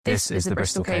This is the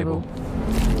Bristol Cable.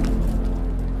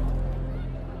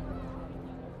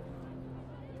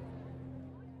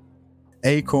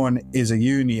 ACORN is a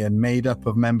union made up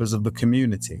of members of the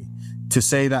community. To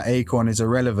say that ACORN is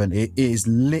irrelevant, it is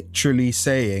literally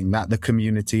saying that the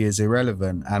community is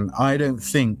irrelevant. And I don't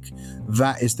think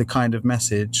that is the kind of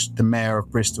message the Mayor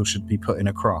of Bristol should be putting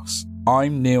across.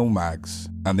 I'm Neil Maggs,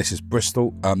 and this is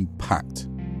Bristol Unpacked,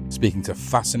 speaking to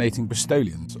fascinating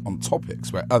Bristolians on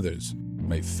topics where others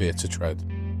may fear to tread.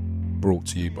 Brought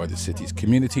to you by the city's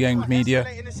community-owned media,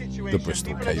 the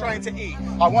Bristol Cable.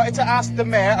 I wanted to ask the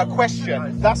Mayor a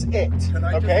question. That's it,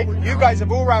 okay? You guys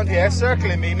are all around here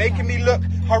circling me, making me look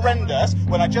horrendous,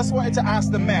 when I just wanted to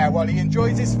ask the Mayor while he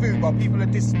enjoys his food while people are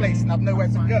displaced and have nowhere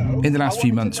to go. In the last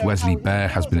few months, Wesley Bear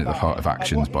has been at the heart of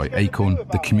actions by ACORN,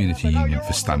 the community union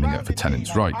for standing up for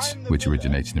tenants' rights, which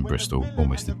originated in Bristol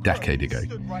almost a decade ago.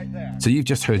 So you've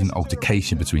just heard an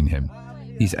altercation between him.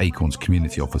 He's ACORN's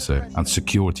community officer and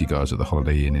security guards at the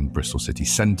Holiday Inn in Bristol city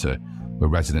centre, where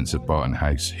residents of Barton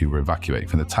House who were evacuated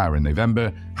from the tower in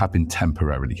November have been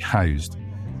temporarily housed.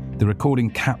 The recording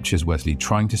captures Wesley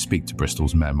trying to speak to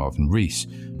Bristol's Mayor Marvin Rees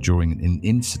during an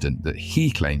incident that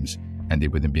he claims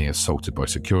ended with him being assaulted by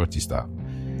security staff.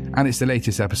 And it's the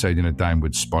latest episode in a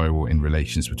downward spiral in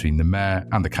relations between the Mayor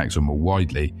and the council more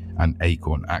widely and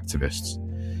ACORN activists.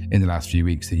 In the last few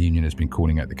weeks, the union has been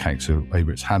calling out the council over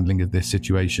its handling of this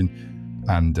situation,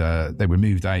 and they were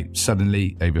moved out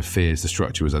suddenly over fears the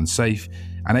structure was unsafe,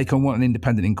 and ACORN want an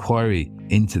independent inquiry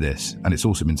into this, and it's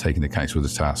also been taking the council to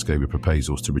task over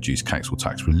proposals to reduce council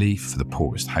tax relief for the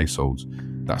poorest households.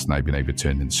 That's now been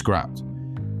overturned and scrapped.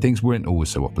 Things weren't always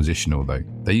so oppositional, though.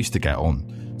 They used to get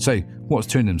on. So what's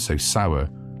turned them so sour?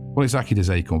 What exactly does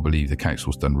ACORN believe the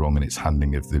council's done wrong in its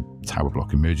handling of the tower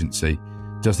block emergency?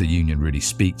 Does the union really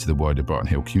speak to the wider Barton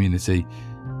Hill community?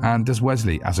 And does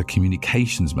Wesley, as a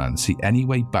communications man, see any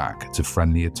way back to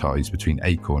friendlier ties between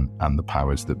ACORN and the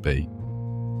powers that be?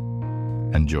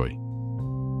 Enjoy.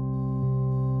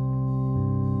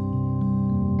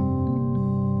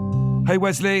 Hey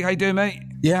Wesley, how you doing, mate?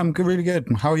 Yeah, I'm good, really good.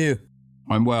 How are you?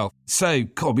 I'm well. So,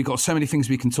 God, we've got so many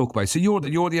things we can talk about. So you're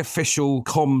the official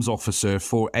comms officer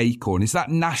for ACORN. Is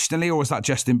that nationally or is that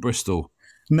just in Bristol?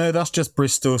 No, that's just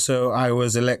Bristol. So I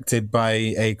was elected by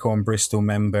ACORN Bristol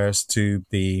members to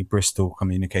the Bristol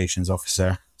Communications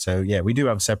Officer. So yeah, we do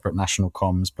have separate national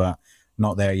comms, but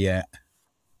not there yet.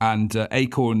 And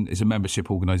ACORN is a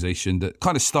membership organisation that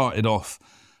kind of started off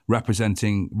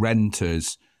representing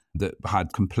renters that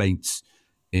had complaints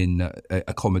in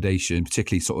accommodation,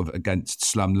 particularly sort of against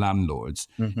slum landlords.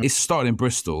 Mm-hmm. It's started in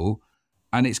Bristol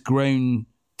and it's grown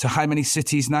to how many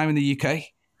cities now in the UK?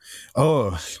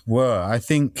 Oh, well, I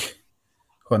think...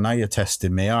 Well, now you're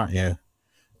testing me, aren't you?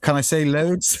 Can I say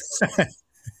loads?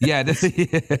 Yeah.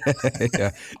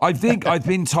 I think I've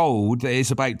been told that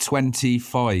it's about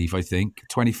 25,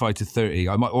 25 to 30,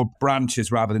 or branches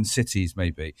rather than cities,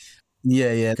 maybe.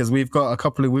 Yeah, because we've got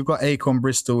ACORN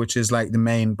Bristol, which is like the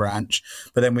main branch,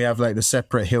 but then we have like the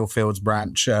separate Hillfields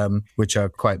branch, which are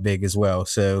quite big as well.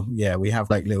 So yeah, we have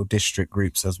like little district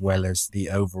groups as well as the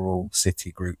overall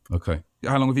city group. Okay.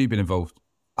 How long have you been involved?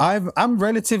 I'm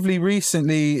relatively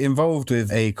recently involved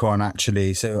with ACORN,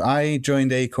 actually. So I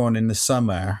joined ACORN in the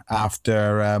summer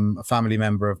after a family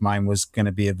member of mine was going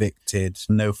to be evicted,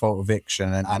 no fault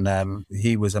eviction, and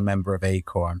he was a member of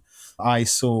ACORN. I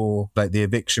saw like the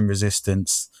eviction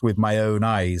resistance with my own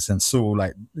eyes and saw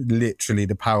like literally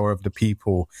the power of the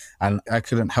people, and I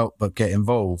couldn't help but get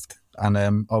involved.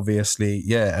 And obviously,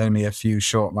 yeah, only a few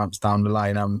short months down the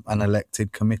line, I'm an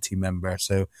elected committee member.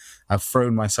 So I've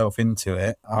thrown myself into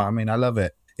it. I mean, I love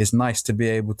it. It's nice to be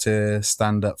able to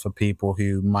stand up for people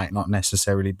who might not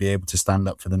necessarily be able to stand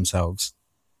up for themselves.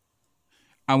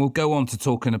 And we'll go on to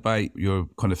talking about your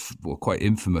kind of quite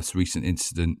infamous recent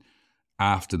incident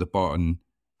after the Barton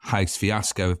House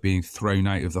fiasco of being thrown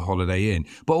out of the Holiday Inn.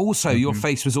 But also, your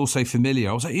face was also familiar.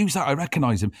 I was like, who's that? I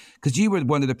recognise him. Because you were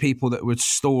one of the people that were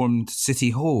stormed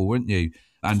City Hall, weren't you?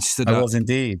 And stood up. I was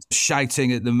indeed.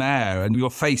 Shouting at the mayor. And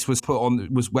your face was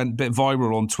went a bit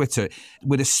viral on Twitter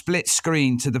with a split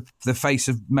screen to the face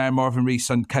of Mayor Marvin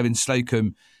Rees and Kevin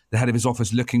Slocum, the head of his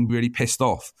office, looking really pissed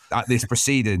off at this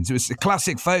proceedings. It was a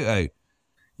classic photo.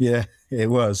 Yeah, it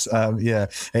was.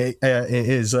 It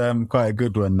is quite a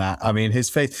good one, that. I mean, his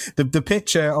face, the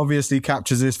picture obviously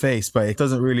captures his face, but it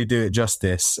doesn't really do it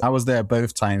justice. I was there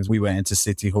both times we went into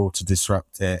City Hall to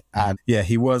disrupt it. And yeah,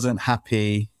 he wasn't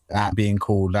happy at being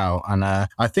called out. And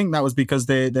I think that was because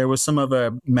there were some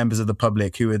other members of the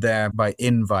public who were there by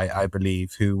invite, I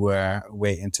believe, who were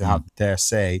waiting to have their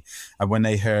say. And when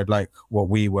they heard like what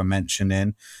we were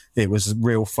mentioning, it was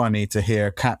real funny to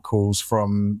hear catcalls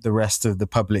from the rest of the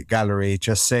public gallery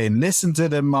just saying, listen to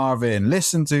them, Marvin,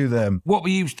 listen to them. What were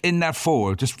you in there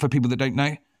for, just for people that don't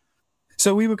know?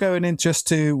 So we were going in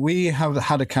we have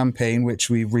had a campaign,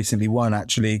 which we recently won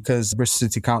actually, because Bristol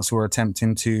City Council were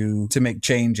attempting to make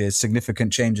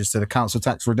significant changes to the council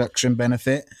tax reduction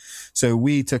benefit. So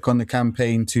we took on the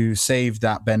campaign to save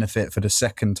that benefit for the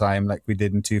second time, like we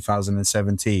did in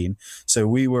 2017. So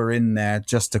we were in there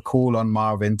just to call on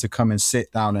Marvin to come and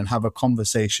sit down and have a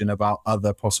conversation about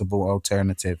other possible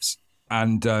alternatives.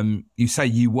 And you say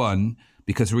you won,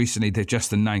 because recently they've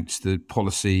just announced the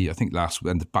policy, I think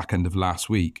the back end of last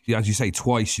week. As you say,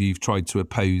 twice you've tried to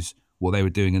oppose what they were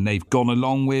doing and they've gone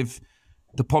along with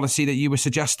the policy that you were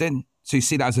suggesting. So you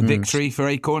see that as a victory for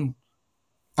ACORN?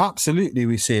 Absolutely,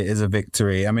 we see it as a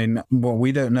victory. I mean,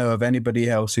 we don't know of anybody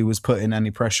else who was putting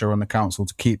any pressure on the council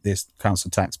to keep this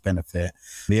council tax benefit.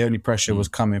 The only pressure was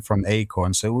coming from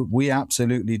ACORN. So we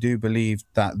absolutely do believe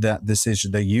that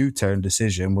decision, the U-turn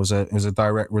decision, was a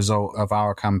direct result of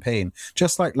our campaign.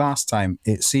 Just like last time,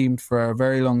 it seemed for a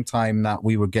very long time that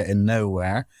we were getting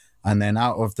nowhere. And then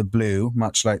out of the blue,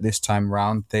 much like this time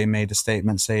round, they made a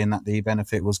statement saying that the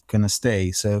benefit was going to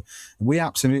stay. So we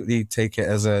absolutely take it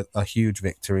as a huge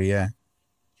victory, yeah.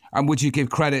 And would you give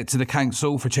credit to the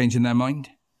council for changing their mind?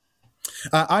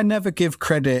 I never give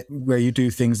credit where you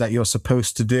do things that you're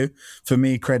supposed to do. For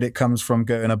me, credit comes from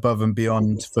going above and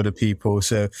beyond for the people.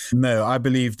 So no, I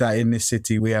believe that in this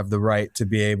city, we have the right to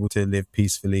be able to live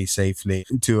peacefully, safely,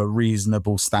 to a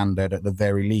reasonable standard at the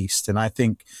very least. And I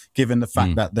think given the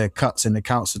fact that the cuts in the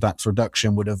council tax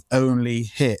reduction would have only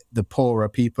hit the poorer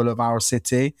people of our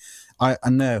city, I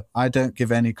don't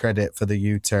give any credit for the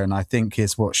U-turn. I think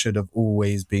it's what should have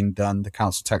always been done. The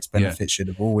council tax benefit should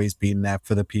have always been there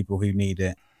for the people who need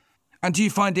it. And do you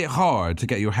find it hard to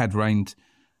get your head around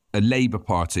a Labour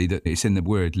Party that it's in the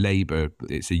word Labour,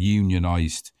 but it's a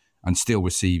unionised and still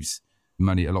receives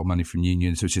money, a lot of money from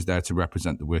unions, which is there to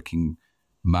represent the working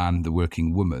man, the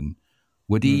working woman,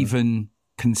 would even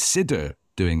consider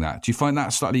doing that? Do you find that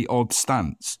a slightly odd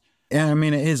stance? Yeah, I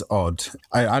mean, it is odd.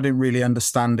 I didn't really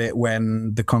understand it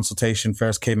when the consultation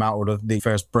first came out, or the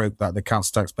first broke that the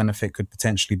council tax benefit could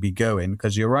potentially be going,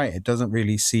 because you're right, it doesn't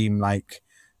really seem like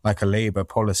a Labour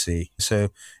policy. So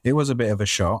it was a bit of a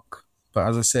shock. But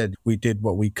as I said, we did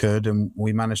what we could and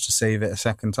we managed to save it a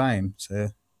second time. So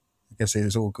I guess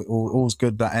it's all's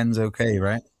good that ends okay,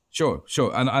 right? Sure.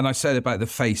 And I said about the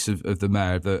face of the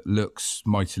mayor that looks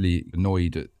mightily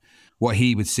annoyed at what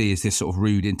he would see as this sort of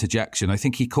rude interjection. I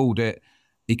think he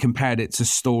compared it to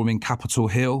storming Capitol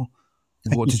Hill.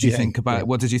 What did you think about it?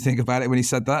 What did you think about it when he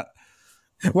said that?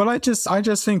 Well, I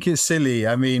just think it's silly.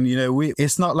 I mean,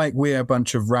 it's not like we're a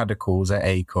bunch of radicals at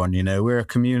ACORN, we're a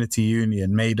community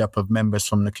union made up of members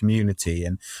from the community.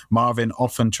 And Marvin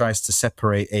often tries to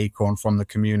separate ACORN from the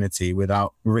community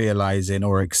without realizing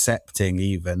or accepting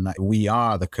even that we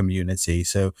are the community.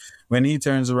 So when he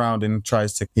turns around and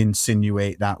tries to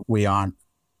insinuate that we aren't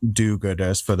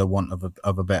do-gooders, for the want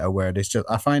of a better word, it's just,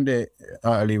 I find it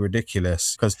utterly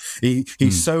ridiculous, because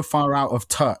he's so far out of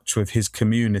touch with his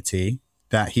community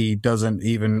that he doesn't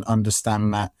even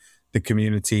understand that the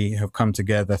community have come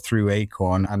together through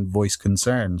ACORN and voice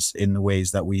concerns in the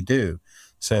ways that we do.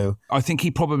 So I think he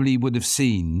probably would have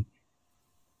seen,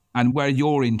 and where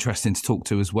you're interesting to talk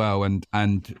to as well.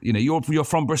 And you're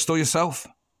from Bristol yourself?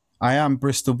 I am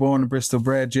Bristol born and Bristol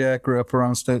bred. Yeah, grew up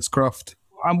around Stokes Croft.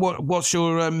 And what's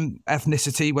your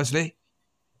ethnicity, Wesley?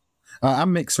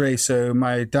 I'm mixed race. So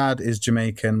my dad is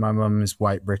Jamaican, my mum is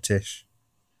white British.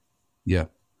 Yeah.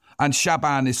 And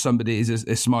Shaban is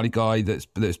a Somali guy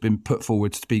that's been put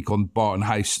forward to speak on Barton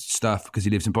House stuff because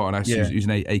he lives in Barton House. Yeah. He's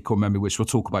an ACORN member, which we'll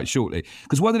talk about shortly.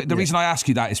 Because the reason I ask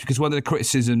you that is because one of the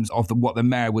criticisms of what the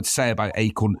mayor would say about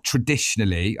ACORN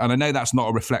traditionally, and I know that's not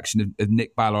a reflection of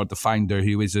Nick Ballard, the founder,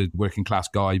 who is a working class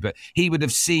guy, but he would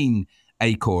have seen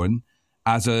ACORN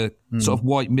as a sort of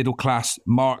white middle class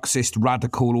Marxist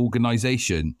radical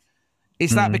organisation.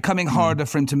 Is that becoming harder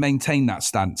for him to maintain that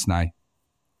stance now?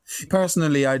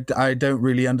 Personally, I don't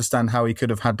really understand how he could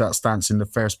have had that stance in the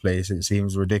first place. It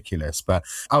seems ridiculous. But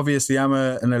obviously, I'm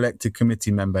an elected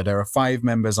committee member. There are 5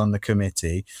 members on the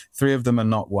committee. 3 of them are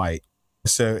not white.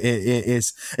 So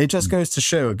it just goes to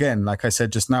show, again, like I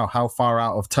said just now, how far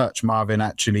out of touch Marvin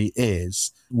actually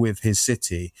is with his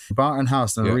city. Barton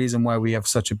House, and the reason why we have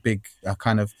such a big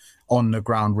kind of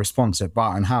on-the-ground response at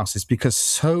Barton House is because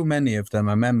so many of them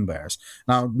are members.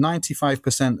 Now,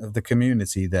 95% of the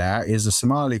community there is a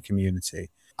Somali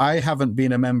community. I haven't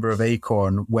been a member of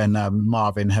ACORN when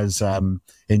Marvin has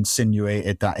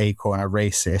insinuated that ACORN are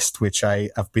racist, which I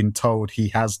have been told he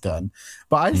has done.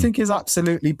 But I think is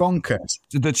absolutely bonkers.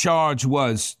 The charge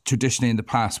was, traditionally in the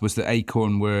past, was that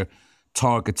ACORN were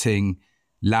targeting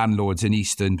landlords in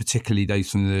Eastern, particularly those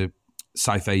from the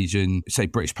South Asian, say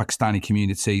British Pakistani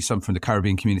community, some from the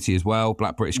Caribbean community as well,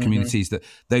 Black British communities, that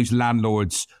those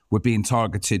landlords were being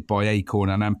targeted by ACORN,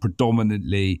 and then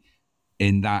predominantly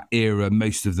in that era,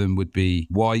 most of them would be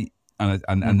white,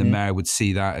 and the mayor would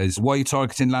see that as, why are you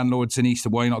targeting landlords in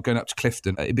Eastern? Why are you not going up to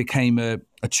Clifton? It became a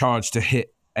charge to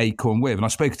hit ACORN with. And I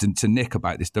spoke to Nick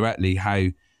about this directly, how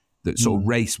that sort of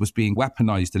race was being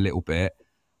weaponised a little bit,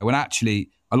 when actually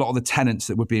a lot of the tenants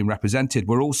that were being represented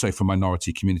were also from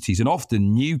minority communities, and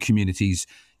often new communities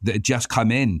that had just come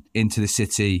into the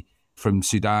city from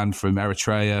Sudan, from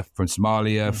Eritrea, from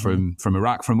Somalia, from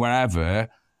Iraq, from wherever.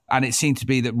 And it seemed to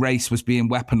be that race was being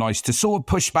weaponised to sort of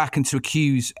push back and to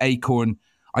accuse ACORN,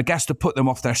 I guess, to put them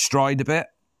off their stride a bit.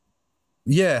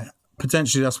 Yeah,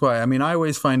 potentially that's why. I mean, I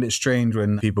always find it strange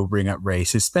when people bring up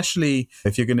race, especially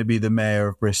if you're going to be the mayor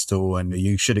of Bristol and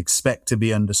you should expect to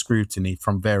be under scrutiny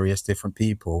from various different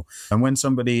people. And when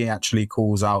somebody actually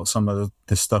calls out some of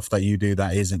the stuff that you do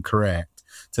that isn't correct,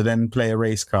 to then play a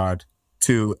race card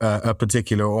to a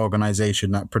particular organisation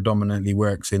that predominantly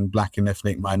works in black and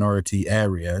ethnic minority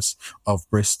areas of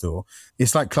Bristol.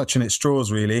 It's like clutching at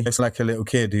straws, really. It's like a little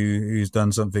kid who's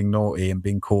done something naughty and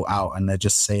been caught out, and they're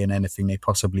just saying anything they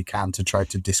possibly can to try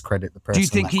to discredit the person. Do you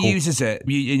think he uses it,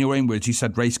 in your own words, you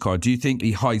said race card, do you think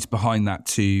he hides behind that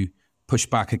to push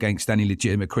back against any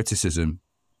legitimate criticism?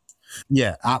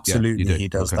 Yeah, absolutely. Yeah, he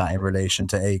does that in relation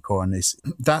to ACORN.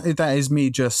 That is me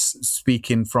just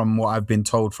speaking from what I've been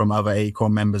told from other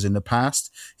ACORN members in the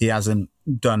past. He hasn't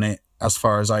done it, as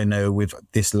far as I know, with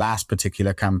this last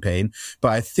particular campaign.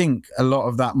 But I think a lot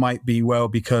of that might be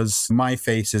because my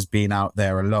face has been out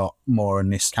there a lot more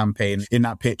in this campaign. In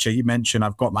that picture you mentioned,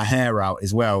 I've got my hair out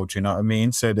as well. Do you know what I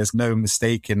mean? So there's no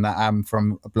mistaking that I'm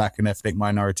from a black and ethnic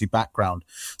minority background.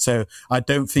 So I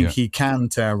don't think he can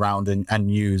turn around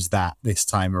and use that this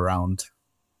time around.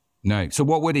 No. So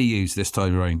what would he use this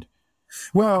time around?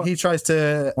 Well, he tries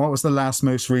to, what was the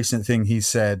most recent thing he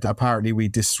said? Apparently we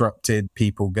disrupted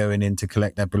people going in to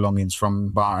collect their belongings from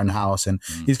Barton House, and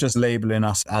he's just labelling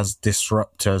us as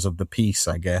disruptors of the peace,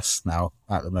 I guess, now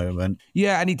at the moment.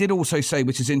 Yeah, and he did also say,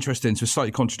 which is interesting, so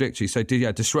slightly contradictory, so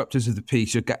disruptors of the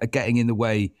peace are getting in the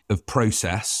way of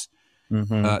process,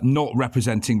 not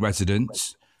representing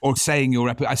residents, or saying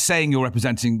you're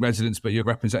representing residents, but you're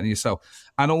representing yourself,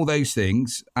 and all those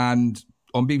things. And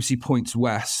on BBC Points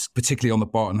West, particularly on the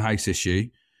Barton House issue,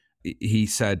 he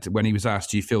said, when he was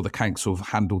asked, do you feel the council have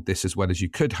handled this as well as you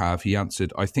could have? He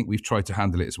answered, I think we've tried to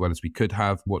handle it as well as we could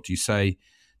have. What do you say?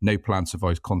 No plan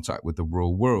survives contact with the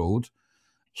real world.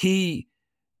 He's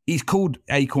called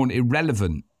ACORN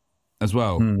irrelevant as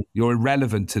well. You're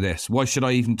irrelevant to this. Why should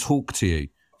I even talk to you?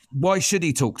 Why should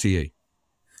he talk to you?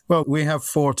 Well, we have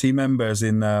 40 members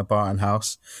in Barton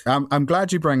House. I'm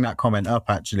glad you bring that comment up,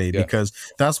 actually, because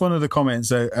that's one of the comments,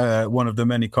 one of the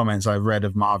many comments I've read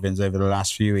of Marvin's over the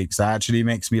last few weeks that actually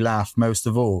makes me laugh most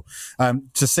of all.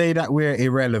 To say that we're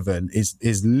irrelevant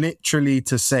is literally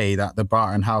to say that the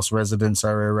Barton House residents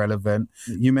are irrelevant.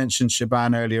 You mentioned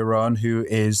Shaban earlier on, who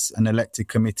is an elected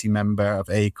committee member of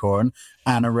ACORN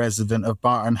and a resident of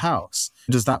Barton House.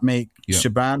 Does that make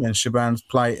Shaban and Shaban's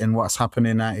plight and what's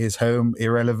happening at his home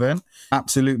irrelevant?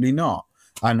 Absolutely not.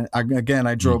 And again,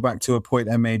 I draw back to a point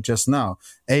I made just now.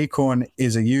 ACORN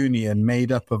is a union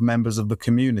made up of members of the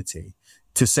community.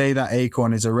 To say that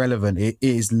ACORN is irrelevant, it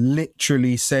is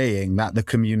literally saying that the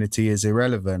community is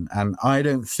irrelevant. And I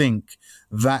don't think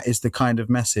that is the kind of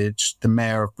message the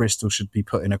mayor of Bristol should be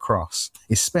putting across,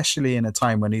 especially in a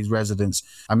time when these residents,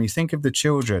 I mean, think of the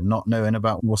children not knowing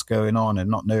about what's going on and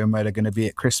not knowing where they're going to be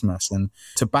at Christmas, and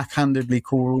to backhandedly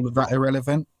call all of that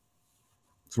irrelevant,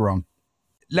 it's wrong.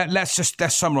 Let's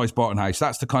summarise Barton House.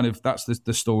 That's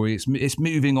the story. It's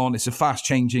moving on. It's a fast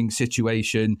changing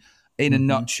situation. In a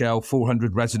nutshell,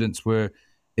 400 residents were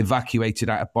evacuated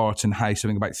out of Barton House, I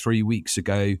think about 3 weeks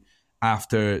ago,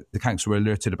 after the council were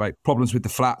alerted about problems with the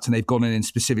flats, and they've gone in and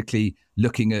specifically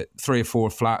looking at 3 or 4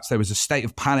 flats. There was a state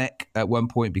of panic at one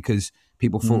point because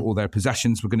people thought all their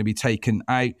possessions were going to be taken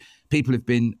out. People have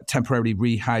been temporarily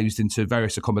rehoused into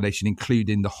various accommodation,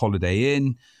 including the Holiday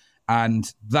Inn. And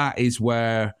that is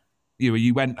where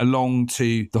you went along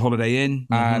to the Holiday Inn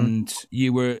and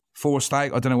you were forced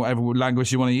out. I don't know whatever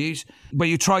language you want to use, but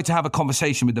you tried to have a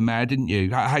conversation with the mayor, didn't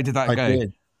you? How did that go? I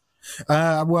did.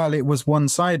 Well, it was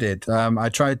one-sided. I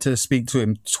tried to speak to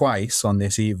him twice on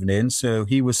this evening. So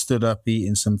he was stood up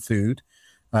eating some food.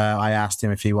 I asked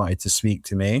him if he wanted to speak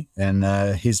to me, and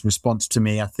his response to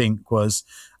me, I think, was,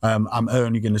 I'm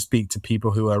only going to speak to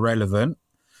people who are relevant.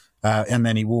 And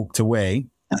then he walked away.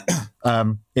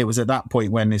 It was at that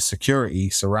point when his security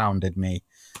surrounded me.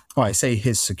 Oh, I say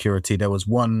his security. There was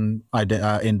one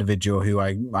individual who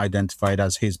I identified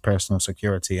as his personal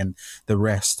security, and the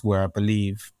rest were, I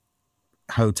believe,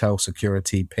 hotel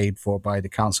security paid for by the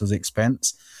council's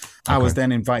expense. Okay. I was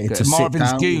then invited to Marvin's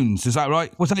sit down. Goons, is that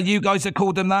right? Was that you guys that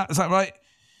called them that? Is that right?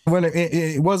 Well,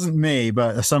 it wasn't me,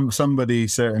 but somebody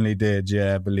certainly did,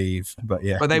 I believe. But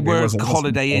yeah. But they were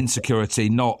Holiday Inn security,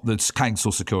 not the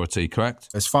council security, correct?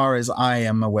 As far as I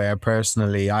am aware,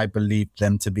 personally, I believed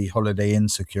them to be Holiday Inn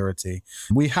security.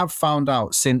 We have found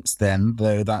out since then,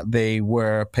 though, that they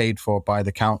were paid for by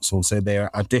the council, so they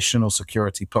are additional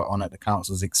security put on at the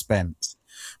council's expense.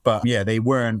 But yeah, they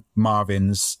weren't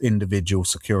Marvin's individual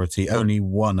security. Only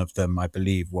one of them, I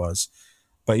believe, was.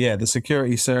 But yeah, the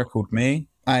security circled me.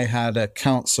 I had a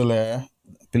counsellor,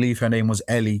 I believe her name was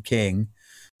Ellie King,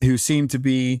 who seemed to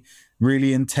be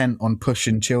really intent on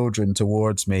pushing children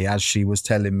towards me as she was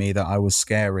telling me that I was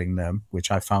scaring them, which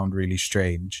I found really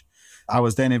strange. I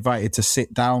was then invited to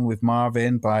sit down with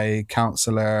Marvin by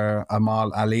Counsellor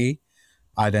Amal Ali.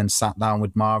 I then sat down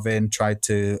with Marvin, tried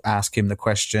to ask him the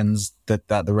questions that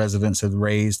the residents had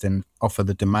raised and offer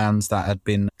the demands that had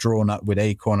been drawn up with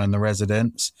ACORN and the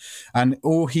residents. And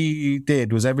all he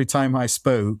did was every time I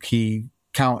spoke, he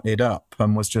counted up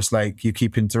and was just like, you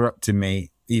keep interrupting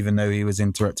me, even though he was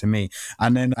interrupting me.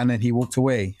 And then he walked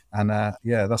away. And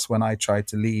that's when I tried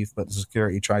to leave, but the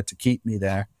security tried to keep me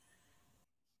there.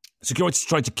 Security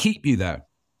tried to keep you there?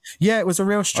 Yeah, it was a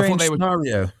real strange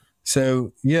scenario.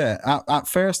 So, yeah, at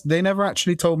first, they never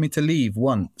actually told me to leave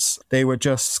once. They were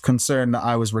just concerned that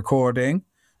I was recording.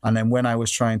 And then when I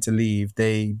was trying to leave,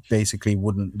 they basically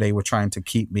wouldn't. They were trying to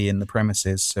keep me in the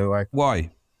premises. So Why?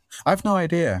 I have no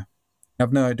idea.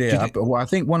 I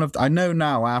think I know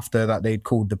now after that they'd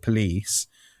called the police,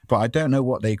 but I don't know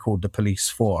what they called the police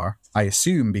for. I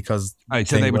assume because...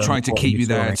 So they were trying to keep you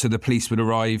there so the police would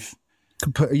arrive?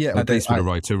 Yeah. The police would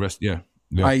arrive to arrest, yeah.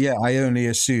 I only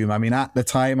assume. I mean, at the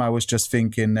time, I was just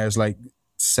thinking there's like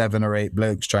 7 or 8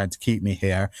 blokes trying to keep me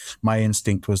here. My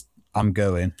instinct was, I'm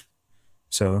going.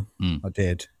 So I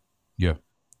did. Yeah.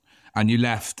 And you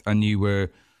left and you were...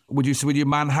 Would you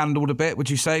manhandled a bit, would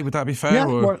you say? Would that be fair?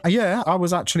 Yeah, I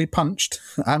was actually punched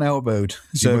and elbowed.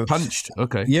 You were punched?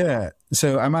 Okay. Yeah.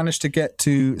 So I managed to get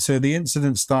to... So the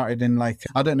incident started in I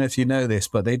don't know if you know this,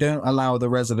 but they don't allow the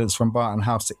residents from Barton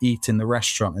House to eat in the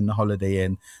restaurant in the Holiday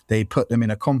Inn. They put them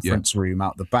in a conference room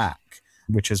out the back,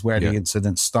 which is where the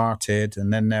incident started.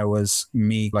 And then there was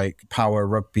me power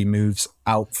rugby moves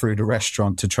out through the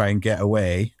restaurant to try and get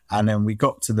away. And then we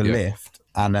got to the lift.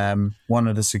 And one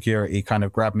of the security kind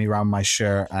of grabbed me around my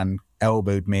shirt and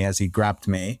elbowed me as he grabbed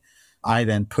me. I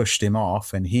then pushed him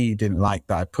off and he didn't like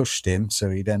that I pushed him. So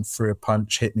he then threw a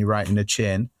punch, hit me right in the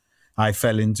chin. I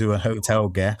fell into a hotel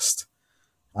guest.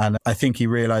 And I think he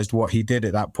realized what he did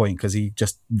at that point because he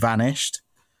just vanished.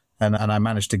 And I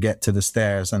managed to get to the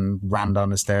stairs and ran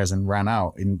down the stairs and ran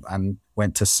out and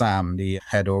went to Sam, the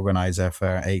head organizer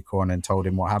for ACORN, and told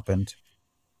him what happened.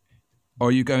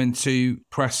 Are you going to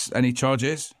press any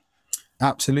charges?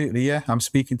 Absolutely, yeah. I'm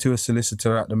speaking to a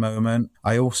solicitor at the moment.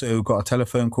 I also got a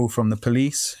telephone call from the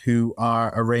police who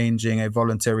are arranging a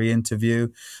voluntary interview.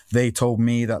 They told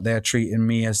me that they're treating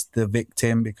me as the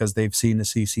victim because they've seen the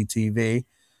CCTV.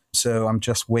 So I'm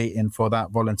just waiting for that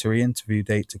voluntary interview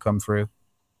date to come through.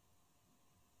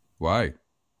 Wow.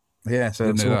 Yeah, so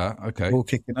it's all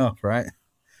kicking off, right?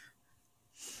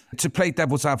 To play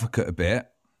devil's advocate a bit,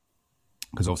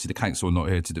 because obviously the council are not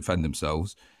here to defend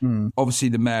themselves. Obviously,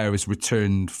 the mayor has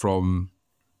returned from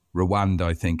Rwanda,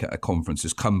 I think, at a conference,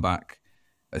 has come back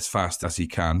as fast as he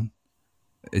can,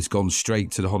 has gone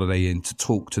straight to the Holiday Inn to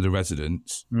talk to the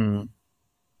residents.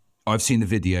 I've seen the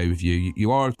video of you.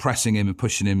 You are pressing him and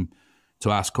pushing him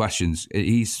to ask questions.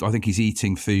 I think he's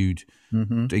eating food,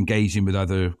 engaging with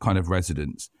other kind of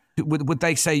residents. Would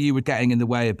they say you were getting in the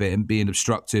way a bit and being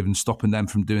obstructive and stopping them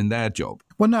from doing their job?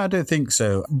 Well, no, I don't think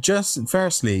so. Just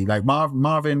firstly, like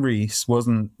Marvin Rees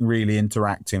wasn't really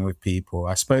interacting with people.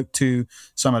 I spoke to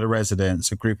some of the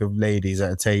residents, a group of ladies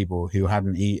at a table who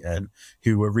hadn't eaten,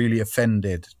 who were really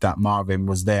offended that Marvin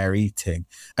was there eating.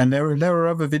 And there were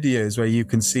other videos where you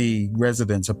can see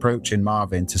residents approaching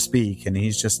Marvin to speak, and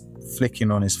he's just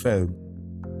flicking on his phone.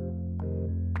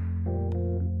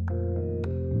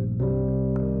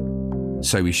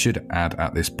 So we should add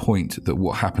at this point that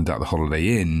what happened at the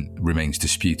Holiday Inn remains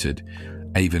disputed.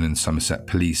 Avon and Somerset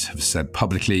Police have said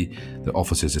publicly that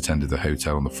officers attended the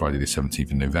hotel on the Friday the 17th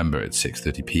of November at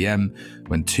 6:30 p.m.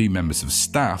 when two members of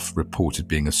staff reported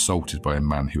being assaulted by a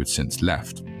man who had since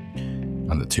left.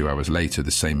 And that 2 hours later, the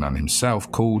same man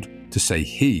himself called to say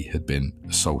he had been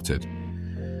assaulted.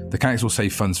 The council say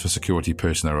funds for security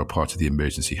personnel are part of the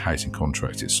emergency housing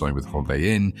contract it's signed with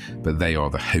Holiday Inn, but they are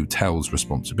the hotel's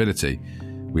responsibility.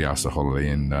 We asked the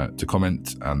Holiday Inn to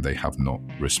comment, and they have not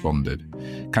responded.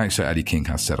 Councillor Eddie King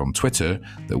has said on Twitter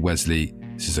that Wesley,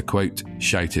 this is a quote,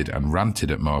 shouted and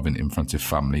ranted at Marvin in front of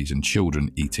families and children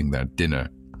eating their dinner.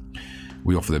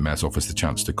 We offer the Mayor's office the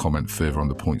chance to comment further on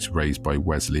the points raised by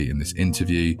Wesley in this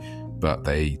interview, but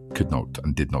they could not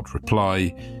and did not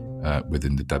reply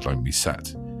within the deadline we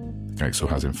set. The council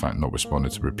has in fact not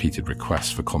responded to repeated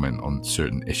requests for comment on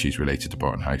certain issues related to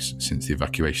Barton House since the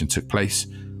evacuation took place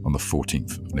on the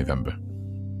 14th of November.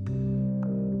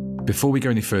 Before we go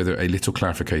any further, a little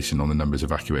clarification on the numbers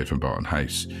evacuated from Barton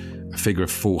House. A figure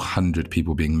of 400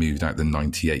 people being moved out the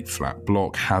 98 flat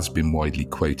block has been widely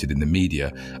quoted in the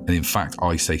media, and in fact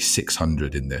I say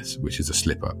 600 in this, which is a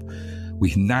slip up.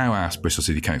 We now asked Bristol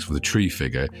City Council for the true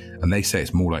figure, and they say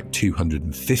it's more like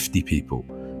 250 people.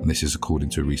 And this is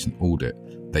according to a recent audit.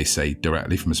 They say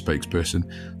directly from a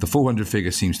spokesperson, the 400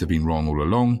 figure seems to have been wrong all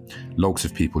along. Logs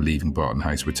of people leaving Barton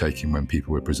House were taken when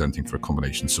people were presenting for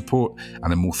accommodation support,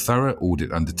 and a more thorough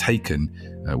audit undertaken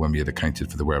when we had accounted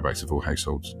for the whereabouts of all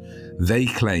households. They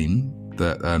claim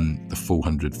that the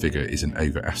 400 figure is an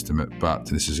overestimate, but,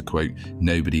 and this is a quote,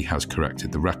 nobody has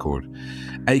corrected the record.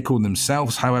 ACORN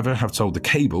themselves, however, have told The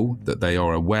Cable that they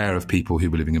are aware of people who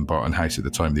were living in Barton House at the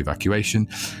time of the evacuation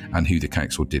and who the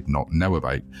council did not know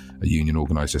about. A union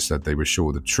organiser said they were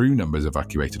sure the true numbers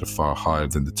evacuated are far higher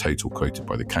than the total quoted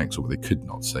by the council, but they could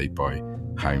not say by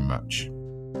how much.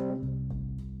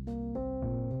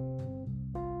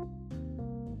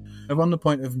 On the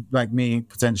point of like me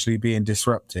potentially being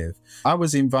disruptive, I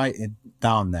was invited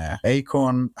down there.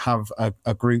 ACORN have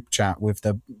a group chat with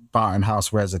the Barton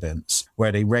House residents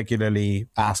where they regularly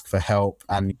ask for help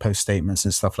and post statements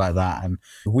and stuff like that. And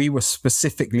we were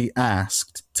specifically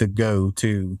asked to go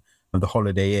to the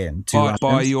Holiday Inn.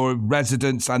 By your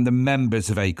residents and the members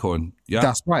of ACORN, yeah?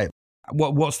 That's right.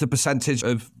 What's the percentage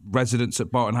of residents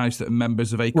at Barton House that are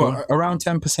members of ACORN? Well, around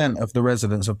 10% of the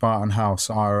residents of Barton House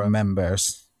are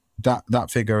members. That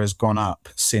figure has gone up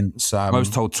since... I was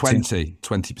told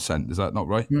 20%. Is that not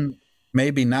right?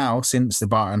 Maybe now, since the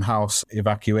Barton House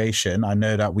evacuation. I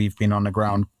know that we've been on the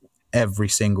ground every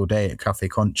single day at Cafe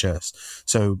Conscious.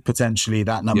 So potentially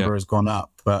that number has gone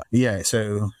up. But yeah,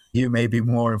 so you may be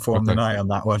more informed than I on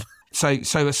that one. So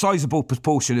a sizable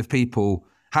proportion of people...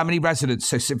 How many residents?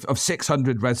 So of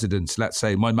 600 residents, let's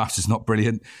say, my maths is not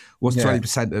brilliant, what's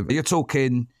 20% of... You're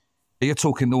talking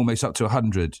almost up to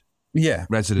 100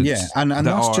 residents and that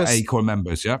that's are just ACORN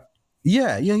members, yeah?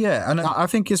 Yeah. And I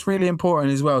think it's really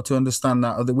important as well to understand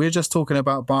that we're just talking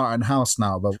about Barton House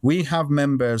now, but we have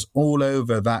members all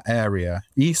over that area.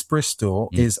 East Bristol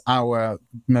is our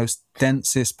most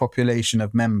densest population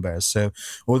of members. So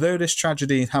although this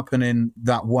tragedy happened in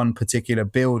that one particular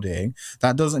building,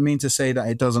 that doesn't mean to say that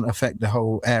it doesn't affect the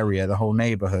whole area, the whole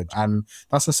neighbourhood. And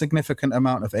that's a significant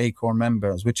amount of ACORN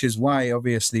members, which is why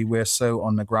obviously we're so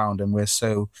on the ground and we're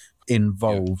so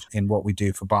involved in what we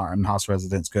do for Barton House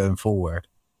residents going forward.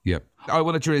 Yep. I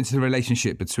want to drill into the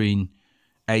relationship between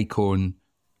ACORN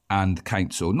and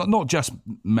council, not just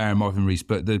Mayor Marvin Rees,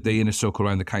 but the inner circle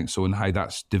around the council and how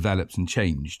that's developed and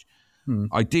changed.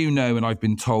 I do know, and I've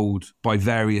been told by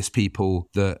various people,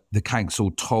 that the council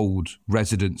told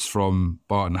residents from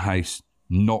Barton House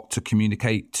not to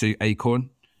communicate to ACORN.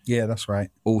 Yeah, that's right.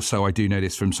 Also, I do know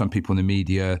this from some people in the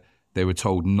media. They were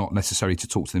told not necessarily to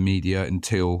talk to the media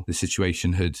until the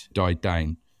situation had died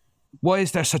down. Why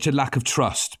is there such a lack of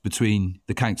trust between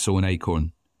the council and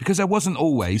ACORN? Because there wasn't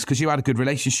always, because you had a good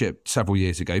relationship several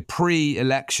years ago.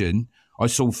 Pre-election, I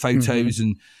saw photos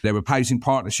and there were housing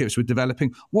partnerships were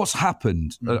developing. What's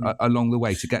happened along the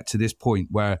way to get to this point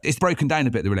where it's broken down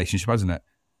a bit, the relationship, hasn't it?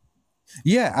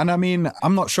 Yeah, and I mean,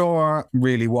 I'm not sure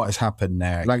really what has happened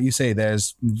there. Like you say,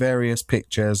 there's various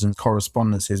pictures and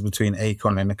correspondences between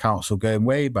ACORN and the council going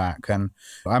way back. And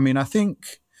I mean, I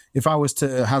think if I was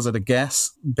to hazard a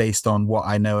guess based on what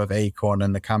I know of ACORN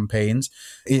and the campaigns,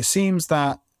 it seems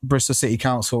that Bristol City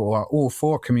Council are all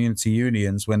for community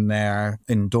unions when they're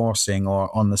endorsing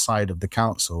or on the side of the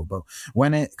council. But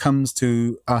when it comes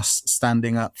to us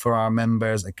standing up for our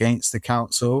members against the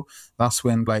council, that's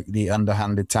when like the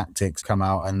underhanded tactics come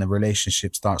out and the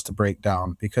relationship starts to break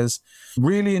down. Because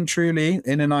really and truly,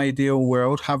 in an ideal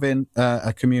world, having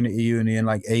a community union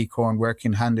like ACORN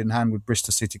working hand in hand with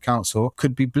Bristol City Council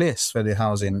could be bliss for the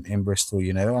housing in Bristol,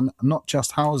 you know, and not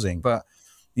just housing, but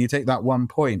you take that one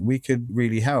point, we could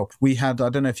really help. We had, I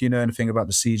don't know if you know anything about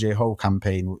the CJ Hole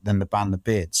campaign, then the Ban the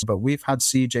Bids, but we've had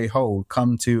CJ Hole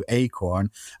come to ACORN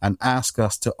and ask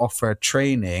us to offer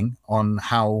training on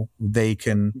how they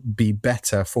can be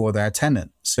better for their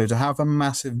tenants. So to have a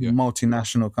massive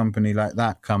multinational company like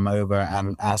that come over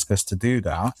and ask us to do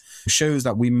that shows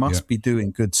that we must be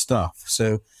doing good stuff.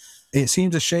 So it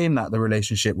seems a shame that the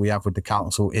relationship we have with the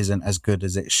council isn't as good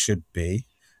as it should be.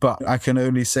 But I can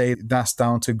only say that's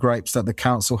down to gripes that the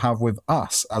council have with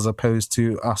us, as opposed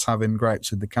to us having gripes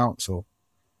with the council.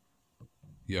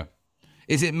 Yeah.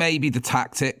 Is it maybe the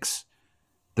tactics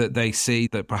that they see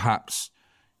that perhaps,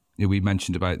 you know, we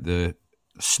mentioned about the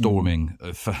storming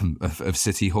of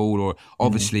City Hall, or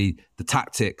obviously the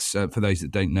tactics, for those that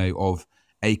don't know, of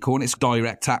ACORN, it's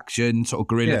direct action, sort of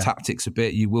guerrilla tactics a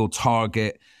bit. You will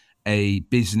target a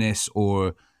business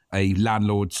or a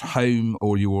landlord's home,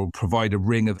 or you will provide a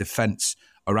ring of defence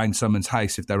around someone's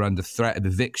house if they're under threat of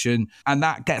eviction. And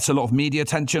that gets a lot of media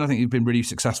attention. I think you've been really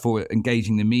successful at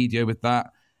engaging the media with that.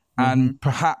 And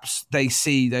perhaps they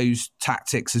see those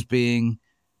tactics as being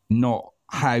not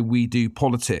how we do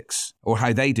politics or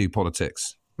how they do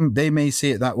politics. They may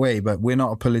see it that way, but we're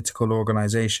not a political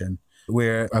organisation.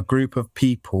 We're a group of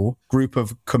people, group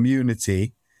of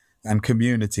community and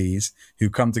communities who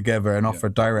come together and offer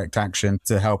direct action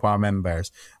to help our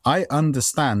members. I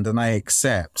understand and I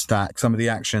accept that some of the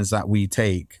actions that we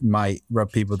take might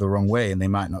rub people the wrong way and they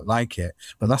might not like it,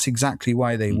 but that's exactly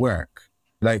why they work.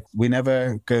 Like, we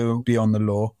never go beyond the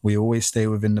law. We always stay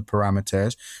within the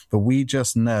parameters, but we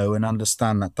just know and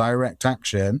understand that direct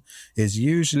action is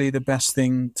usually the best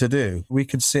thing to do. We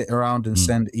could sit around and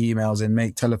send emails and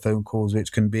make telephone calls,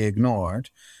 which can be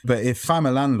ignored. But if I'm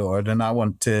a landlord and I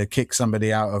want to kick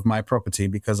somebody out of my property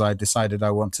because I decided I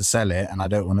want to sell it and I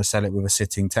don't want to sell it with a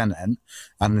sitting tenant,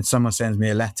 and someone sends me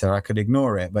a letter, I could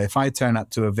ignore it. But if I turn up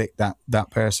to evict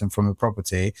that person from a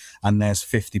property and there's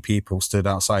 50 people stood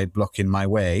outside blocking my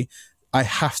way, I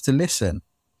have to listen,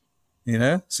 you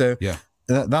know? So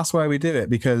that's why we do it,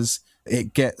 because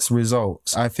it gets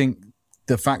results. I think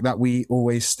the fact that we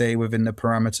always stay within the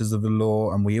parameters of the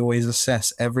law and we always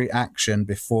assess every action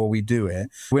before we do it.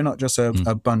 We're not just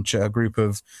a group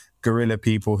of guerrilla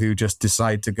people who just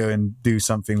decide to go and do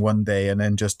something one day and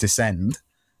then just descend.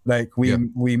 Like,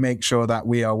 we make sure that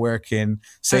we are working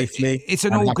safely. It's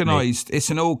an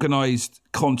organised,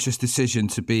 conscious decision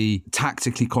to be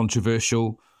tactically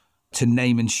controversial, to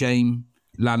name and shame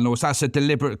landlords. That's a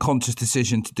deliberate, conscious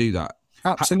decision to do that.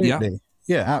 Absolutely.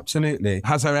 Yeah, absolutely.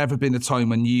 Has there ever been a time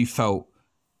when you felt,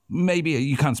 maybe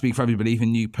you can't speak for everybody,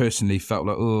 even you personally felt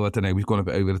like, oh, I don't know, we've gone a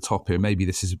bit over the top here. Maybe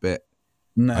this is a bit,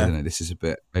 I don't know, this is a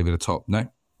bit over the top. No?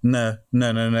 No.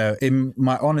 In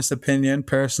my honest opinion,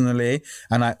 personally,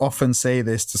 and I often say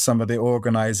this to some of the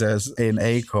organisers in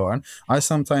ACORN, I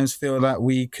sometimes feel that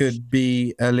we could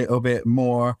be a little bit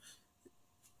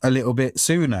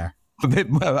sooner. A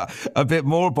bit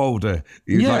more bolder,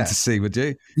 you'd like to see, would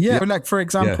you? Yeah. Like, for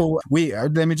example,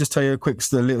 let me just tell you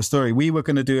a little story. We were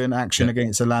going to do an action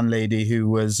against a landlady who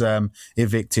was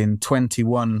evicting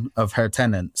 21 of her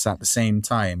tenants at the same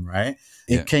time, right?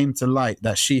 It came to light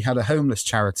that she had a homeless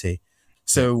charity.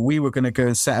 So we were going to go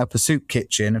and set up a soup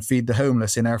kitchen and feed the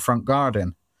homeless in her front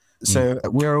garden. So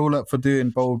we're all up for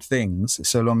doing bold things,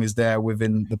 so long as they're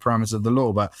within the parameters of the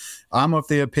law. But I'm of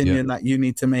the opinion that you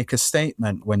need to make a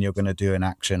statement when you're going to do an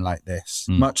action like this.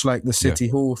 Much like the City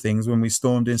Hall things, when we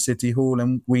stormed in City Hall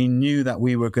and we knew that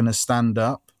we were going to stand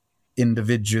up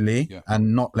individually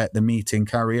and not let the meeting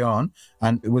carry on.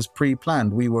 And it was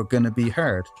pre-planned. We were going to be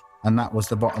heard. And that was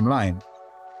the bottom line.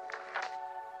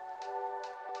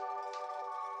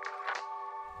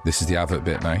 This is the advert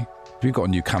bit now. We've got a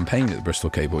new campaign at the Bristol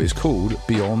Cable. It's called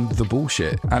Beyond the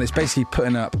Bullshit. And it's basically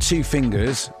putting up 2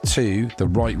 fingers to the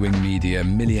right-wing media,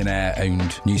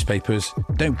 millionaire-owned newspapers.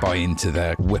 Don't buy into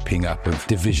their whipping up of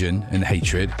division and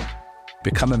hatred.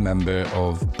 Become a member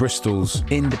of Bristol's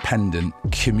independent,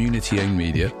 community-owned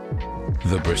media,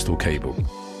 the Bristol Cable.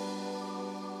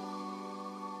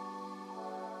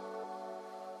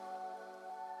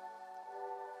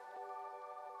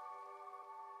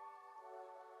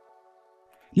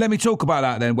 Let me talk about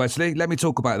that then, Wesley. Let me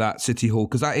talk about that City Hall,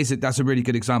 because that's a really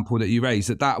good example that you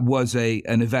raised, that was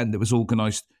an event that was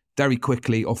organised very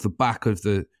quickly off the back of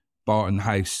the Barton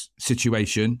House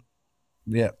situation.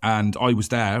 Yeah. And I was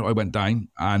there. I went down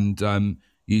and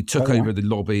you took over the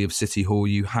lobby of City Hall.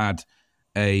 You had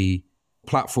a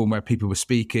platform where people were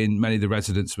speaking. Many of the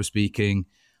residents were speaking.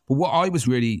 But what I was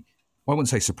really... I wouldn't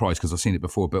say surprised because I've seen it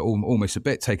before, but almost a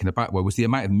bit taken aback was the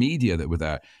amount of media that were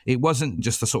there. It wasn't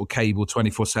just a sort of cable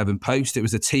 24/7 post. It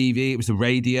was the TV, it was the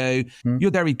radio.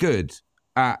 You're very good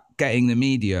at getting the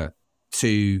media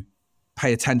to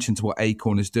pay attention to what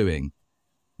ACORN is doing.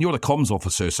 You're the comms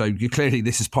officer, so clearly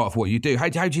this is part of what you do. How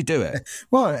do you do it?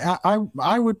 Well,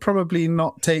 I would probably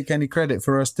not take any credit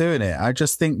for us doing it. I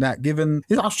just think that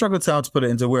I've struggled how to put it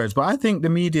into words, but I think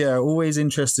the media are always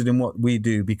interested in what we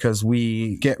do because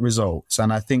we get results.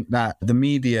 And I think that the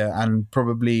media and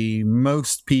probably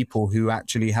most people who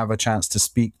actually have a chance to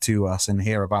speak to us and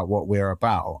hear about what we're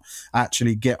about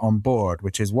actually get on board,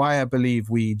 which is why I believe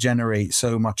we generate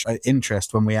so much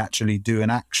interest when we actually do an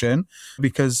action,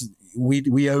 because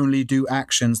we only do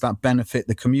actions that benefit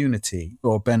the community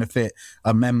or benefit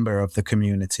a member of the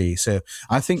community. So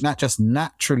I think that just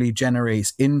naturally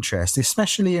generates interest,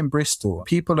 especially in Bristol.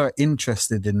 People are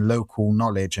interested in local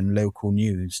knowledge and local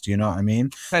news. Do you know what I mean?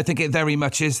 I think it very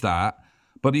much is that.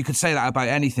 But you could say that about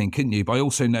anything, couldn't you? But I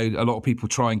also know a lot of people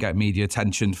try and get media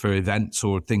attention for events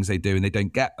or things they do and they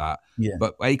don't get that. Yeah.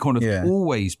 But ACORN have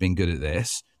always been good at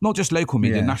this, not just local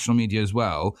media, national media as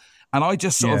well. And I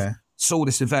just sort of saw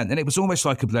this event and it was almost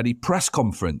like a bloody press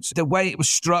conference. The way it was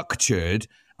structured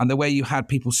and the way you had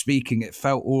people speaking, it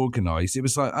felt organised. It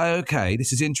was like, oh, okay,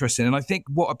 this is interesting. And I think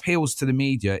what appeals to the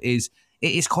media is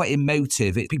it is quite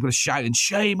emotive. People are shouting,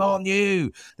 shame on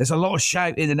you. There's a lot of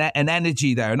shouting and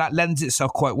energy there. And that lends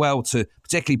itself quite well to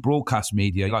particularly broadcast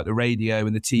media like the radio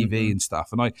and the TV and stuff.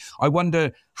 And I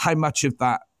wonder how much of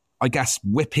that, I guess,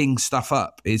 whipping stuff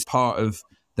up is part of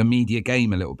the media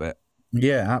game a little bit.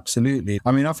 Yeah, absolutely.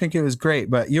 I mean, I think it was great,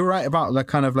 but you're right about the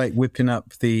kind of like whipping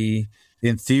up the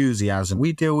enthusiasm.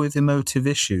 We deal with emotive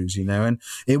issues, and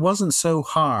it wasn't so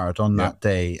hard on that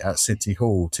day at City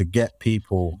Hall to get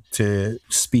people to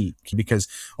speak because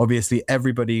obviously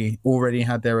everybody already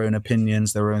had their own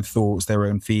opinions, their own thoughts, their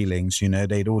own feelings.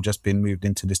 They'd all just been moved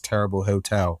into this terrible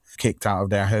hotel, kicked out of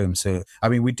their home. So, I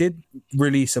mean, we did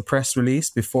release a press release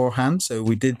beforehand. So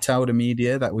we did tell the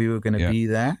media that we were going to be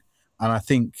there. And I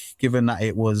think given that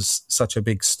it was such a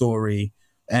big story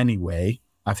anyway,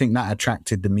 I think that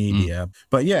attracted the media.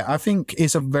 But yeah, I think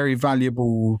it's a very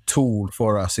valuable tool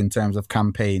for us in terms of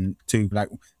campaign to like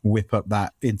whip up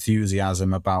that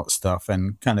enthusiasm about stuff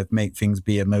and kind of make things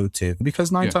be emotive.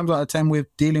 Because 9 times out of 10, we're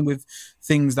dealing with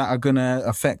things that are going to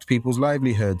affect people's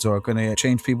livelihoods or are going to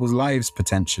change people's lives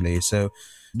potentially. So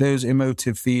those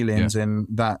emotive feelings and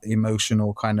that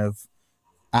emotional kind of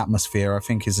atmosphere, I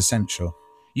think, is essential.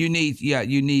 You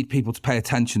need people to pay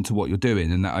attention to what you're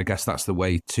doing. And I guess that's the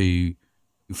way to,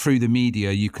 through the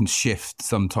media, you can shift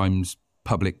sometimes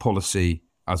public policy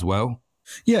as well.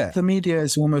 Yeah, the media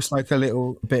is almost like a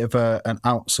little bit of an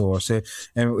outsource. So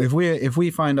if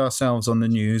we find ourselves on the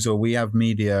news or we have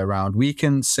media around, we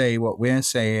can say what we're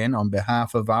saying on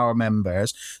behalf of our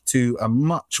members to a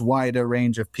much wider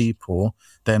range of people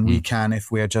than we can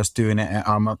if we're just doing it at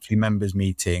our monthly members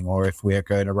meeting or if we're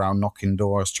going around knocking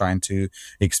doors trying to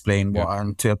explain what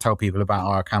and to tell people about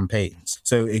our campaigns.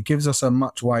 So it gives us a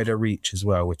much wider reach as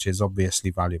well, which is obviously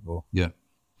valuable. Yeah.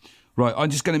 Right, I'm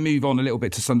just going to move on a little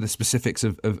bit to some of the specifics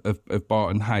of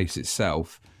Barton House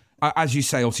itself. As you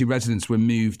say, obviously residents were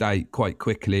moved out quite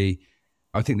quickly.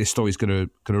 I think this story is going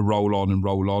to roll on and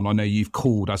roll on. I know you've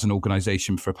called as an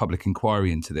organisation for a public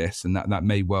inquiry into this, and that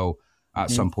may well at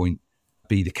some point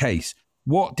be the case.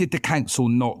 What did the council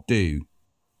not do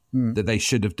that they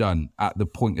should have done at the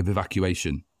point of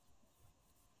evacuation?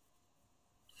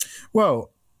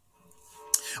 Well,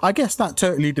 I guess that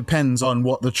totally depends on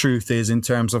what the truth is in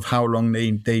terms of how long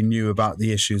they knew about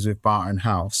the issues with Barton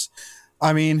House.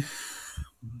 I mean,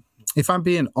 if I'm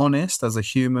being honest as a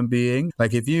human being,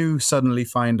 like if you suddenly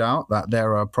find out that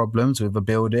there are problems with a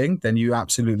building, then you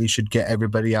absolutely should get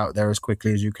everybody out there as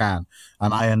quickly as you can.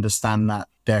 And I understand that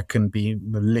there can be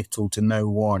little to no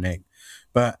warning.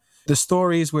 But the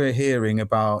stories we're hearing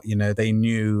about, they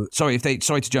knew... Sorry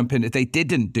to jump in. If they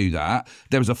didn't do that,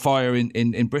 there was a fire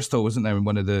in Bristol, wasn't there, in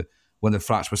one of the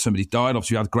flats where somebody died.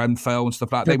 Obviously, you had Grenfell and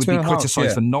stuff like that. They would be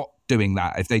criticised for not doing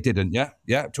that if they didn't,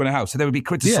 join a house. So they would be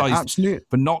criticised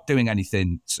for not doing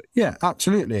anything. Yeah,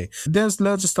 absolutely. There's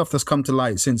loads of stuff that's come to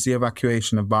light since the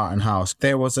evacuation of Barton House.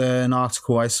 There was an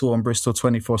article I saw on Bristol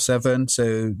 24/7.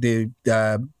 So the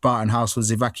Barton House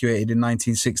was evacuated in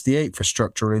 1968 for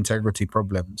structural integrity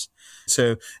problems.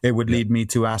 So it would lead me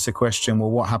to ask a question,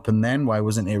 well, what happened then? Why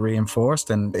wasn't it reinforced?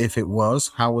 And if it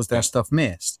was, how was their stuff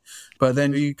missed? But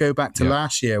then you go back to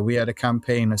last year, we had a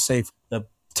campaign of the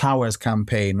Towers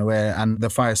campaign and the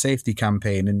fire safety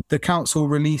campaign. And the council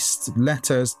released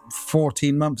letters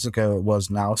 14 months ago, it was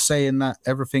now, saying that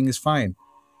everything is fine.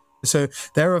 So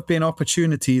there have been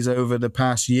opportunities over the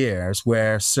past years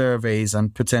where surveys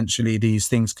and potentially these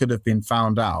things could have been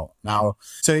found out. Now,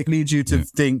 so it leads you to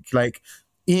think like,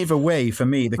 either way, for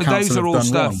me, the council have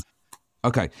done wrong.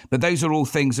 Okay, but those are all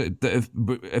things that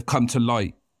have come to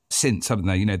light since, haven't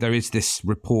they? You know, there is this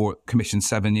report commissioned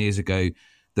 7 years ago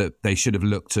that they should have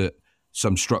looked at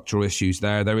some structural issues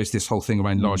there. There is this whole thing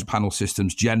around large panel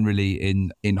systems generally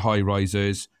in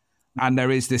high-risers. And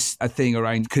there is a thing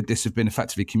around, could this have been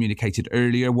effectively communicated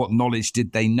earlier? What knowledge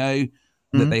did they know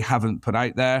that they haven't put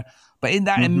out there? But in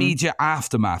that immediate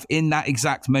aftermath, in that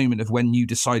exact moment of when you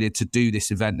decided to do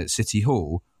this event at City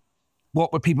Hall,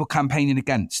 what were people campaigning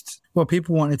against? Well,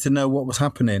 people wanted to know what was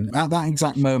happening. At that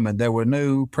exact moment, there were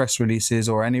no press releases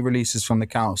or any releases from the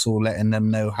council letting them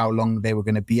know how long they were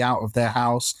going to be out of their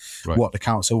house, what the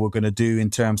council were going to do in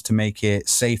terms to make it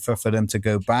safer for them to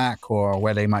go back or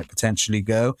where they might potentially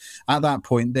go. At that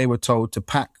point, they were told to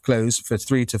pack clothes for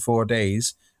 3 to 4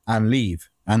 days and leave.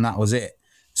 And that was it.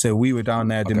 So we were down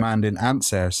there demanding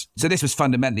answers. So this was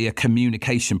fundamentally a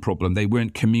communication problem. They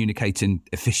weren't communicating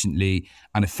efficiently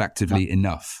and effectively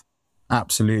enough.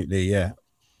 Absolutely, yeah.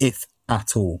 If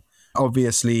at all.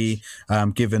 Obviously,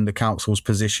 given the council's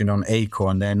position on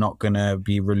ACORN, they're not going to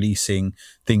be releasing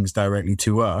things directly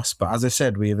to us. But as I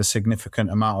said, we have a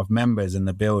significant amount of members in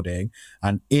the building.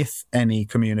 And if any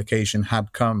communication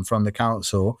had come from the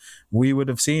council, we would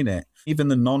have seen it. Even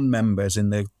the non-members in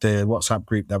the WhatsApp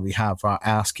group that we have are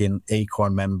asking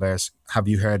ACORN members, have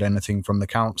you heard anything from the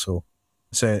council?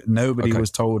 So nobody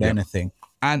was told anything.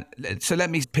 And so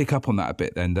let me pick up on that a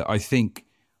bit then, that I think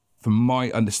from my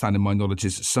understanding, my knowledge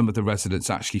is some of the residents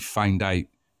actually found out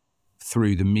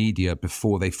through the media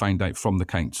before they found out from the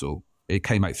council. It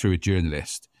came out through a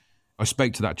journalist. I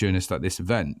spoke to that journalist at this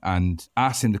event and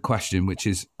asked him the question, which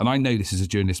is, and I know this as a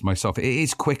journalist myself, it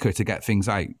is quicker to get things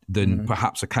out than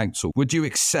perhaps a council. Would you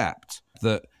accept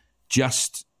that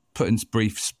just putting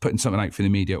something out for the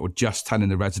media or just telling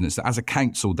the residents that as a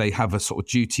council, they have a sort of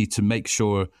duty to make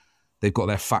sure they've got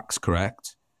their facts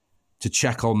correct, to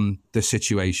check on the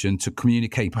situation, to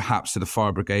communicate perhaps to the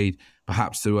fire brigade,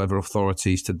 perhaps to other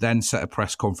authorities, to then set a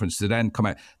press conference, to then come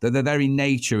out? The very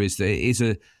nature is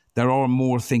that there are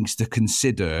more things to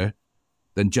consider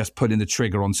than just putting the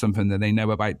trigger on something that they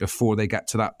know about before they get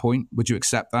to that point. Would you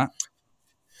accept that?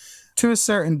 To a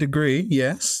certain degree,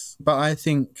 yes. But I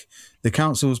think the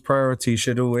council's priority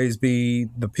should always be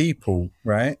the people,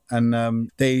 right? And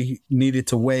they needed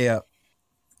to weigh up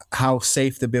how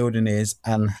safe the building is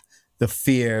and the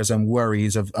fears and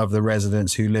worries of the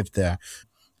residents who lived there.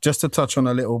 Just to touch on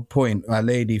a little point, a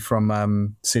lady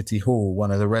from City Hall, one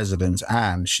of the residents,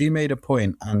 Anne, she made a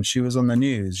point and she was on the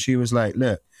news. She was like,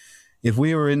 look, if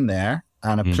we were in there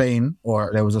and a plane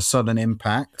or there was a sudden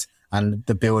impact and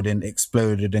the building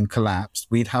exploded and collapsed,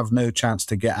 we'd have no chance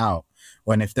to get out.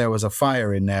 When if there was a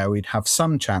fire in there, we'd have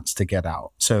some chance to get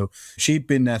out. So she'd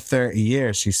been there 30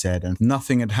 years, she said, and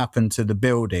nothing had happened to the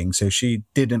building. So she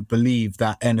didn't believe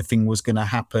that anything was going to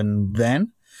happen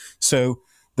then. So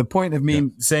the point of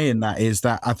me saying that is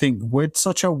that I think with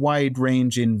such a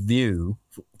wide-ranging view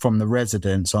from the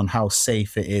residents on how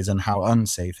safe it is and how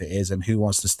unsafe it is and who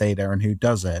wants to stay there and who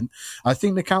doesn't, I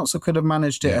think the council could have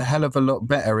managed it a hell of a lot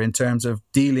better in terms of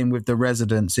dealing with the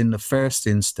residents in the first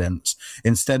instance,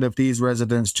 instead of these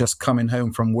residents just coming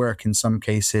home from work in some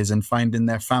cases and finding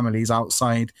their families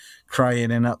outside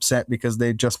crying and upset because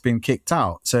they'd just been kicked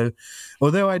out. So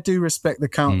although I do respect the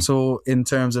council in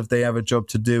terms of they have a job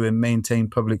to do and maintain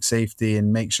public safety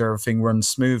and make sure everything runs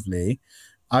smoothly,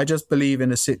 I just believe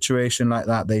in a situation like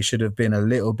that, they should have been a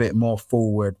little bit more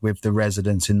forward with the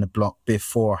residents in the block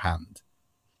beforehand.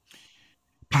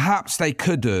 Perhaps they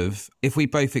could have, if we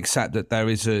both accept that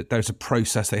there's a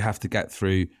process they have to get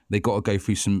through. They got to go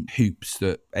through some hoops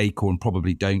that ACORN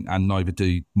probably don't, and neither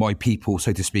do my people,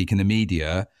 so to speak, in the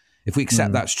media. If we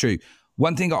accept that's true.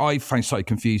 One thing that I find slightly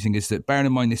confusing is that, bearing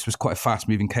in mind this was quite a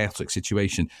fast-moving, chaotic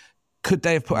situation, could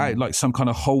they have put out like some kind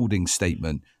of holding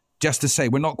statement just to say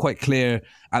we're not quite clear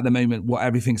at the moment what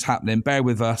everything's happening. Bear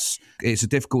with us. It's a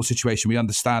difficult situation. We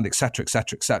understand, etc.,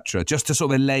 etc., etc. Just to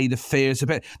sort of allay the fears a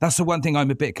bit. That's the one thing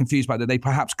I'm a bit confused about, that they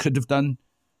perhaps could have done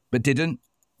but didn't.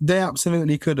 They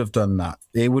absolutely could have done that.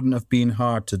 It wouldn't have been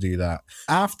hard to do that.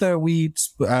 After we'd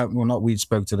spoke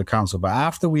to the council, but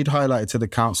after we'd highlighted to the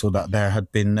council that there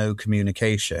had been no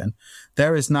communication,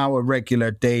 there is now a regular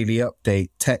daily update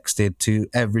texted to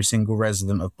every single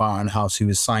resident of Barton House who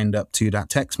is signed up to that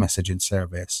text messaging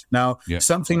service. Now,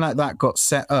 something like that got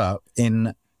set up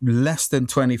in less than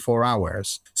 24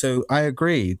 hours. So I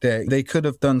agree that they could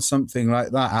have done something like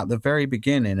that at the very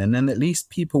beginning, and then at least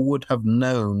people would have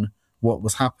known what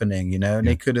was happening, and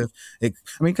they could have,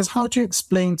 because how do you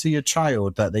explain to your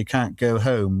child that they can't go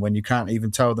home when you can't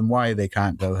even tell them why they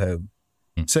can't go home?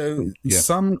 So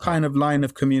some kind of line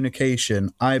of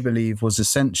communication, I believe, was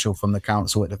essential from the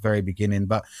council at the very beginning,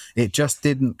 but it just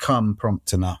didn't come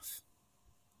prompt enough.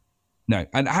 No.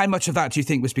 And how much of that do you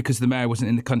think was because the mayor wasn't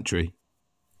in the country?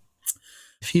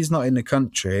 If he's not in the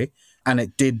country, and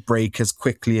it did break as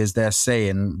quickly as they're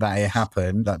saying that it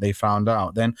happened, that they found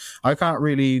out, then I can't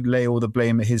really lay all the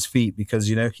blame at his feet because,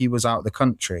 he was out of the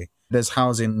country. There's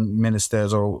housing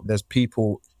ministers or there's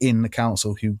people in the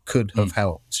council who could have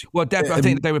helped. Well, definitely, I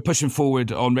think they were pushing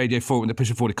forward on Radio 4 when they're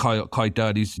pushing forward Kai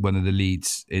Durd, who's one of the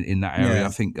leads in that area. Yeah. I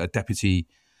think Deputy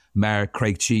Mayor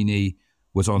Craig Cheney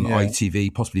was on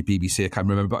ITV, possibly BBC, I can't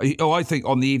remember. But I think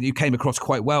on the evening, you came across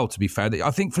quite well, to be fair. I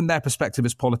think from their perspective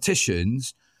as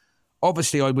politicians,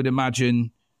 obviously, I would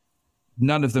imagine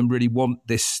none of them really want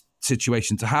this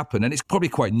situation to happen. And it's probably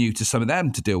quite new to some of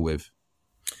them to deal with.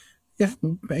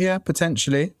 Yeah,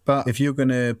 potentially. But if you're going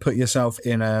to put yourself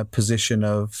in a position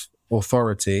of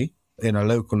authority, in a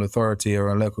local authority or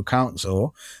a local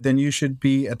council, then you should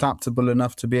be adaptable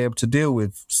enough to be able to deal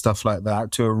with stuff like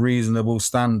that to a reasonable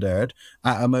standard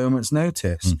at a moment's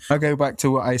notice. I go back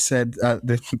to what I said at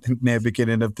the near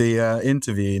beginning of the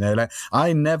interview,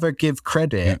 I never give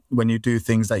credit when you do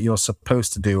things that you're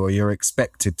supposed to do or you're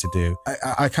expected to do.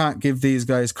 I can't give these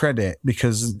guys credit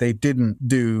because they didn't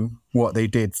do what they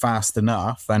did fast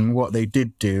enough, and what they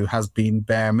did do has been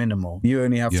bare minimal. You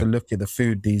only have to look at the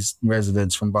food these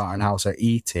residents from Barton House are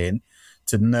eating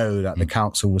to know that the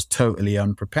council was totally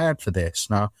unprepared for this.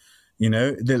 Now,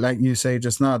 like you say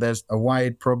just now, there's a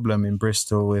wide problem in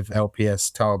Bristol with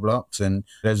LPS tower blocks, and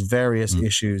there's various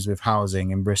issues with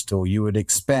housing in Bristol. You would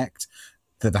expect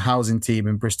that the housing team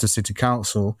in Bristol City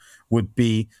Council would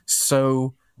be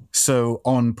so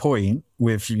on point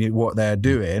with what they're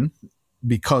doing,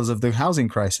 because of the housing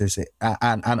crisis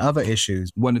and other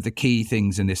issues. One of the key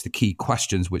things in this, the key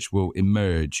questions which will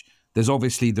emerge, there's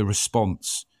obviously the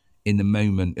response in the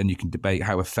moment, and you can debate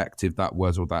how effective that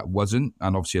was or that wasn't.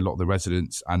 And obviously a lot of the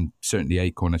residents, and certainly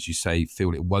ACORN, as you say,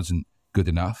 feel it wasn't good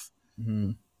enough.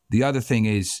 Mm-hmm. The other thing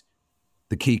is,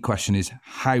 the key question is,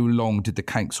 how long did the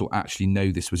council actually know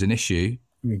this was an issue?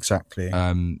 Exactly.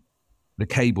 The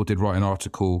Cable did write an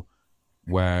article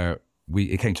where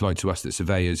it came to light to us that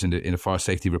surveyors in a fire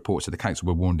safety report said the council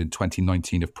were warned in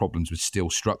 2019 of problems with steel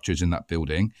structures in that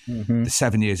building. Mm-hmm.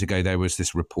 7 years ago, there was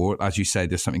this report. As you say,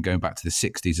 there's something going back to the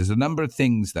 60s. There's a number of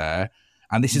things there,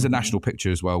 and this is a national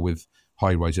picture as well with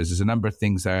high-rises. There's a number of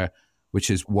things there, which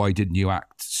is why didn't you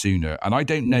act sooner? And I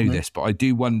don't know this, but I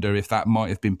do wonder if that might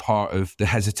have been part of the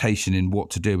hesitation in what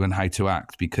to do and how to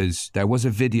act, because there was a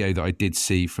video that I did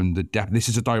see from this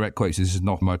is a direct quote, so this is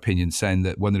not my opinion, saying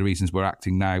that one of the reasons we're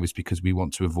acting now is because we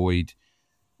want to avoid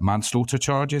manslaughter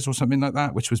charges or something like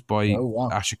that, which was by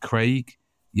Asher Craig,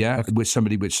 which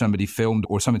somebody filmed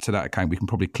or something to that account. We can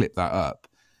probably clip that up.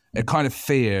 A kind of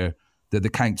fear that the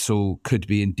council could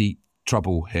be in deep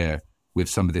trouble here with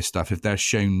some of this stuff if they're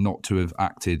shown not to have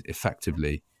acted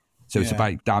effectively. So it's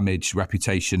about damage,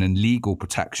 reputation, and legal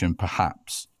protection,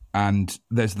 perhaps. And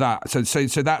there's that.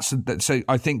 So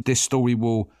I think this story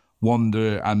will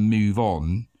wander and move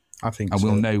on. I think, and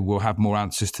we'll have more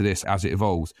answers to this as it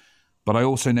evolves. But I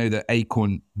also know that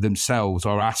ACORN themselves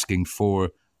are asking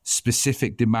for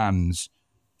specific demands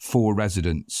for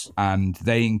residents, and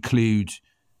they include,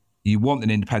 you want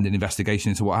an independent investigation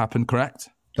into what happened, correct?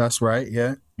 That's right,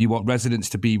 yeah. You want residents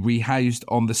to be rehoused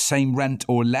on the same rent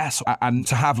or less, and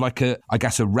to have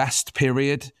a rest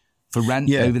period for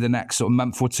rent over the next sort of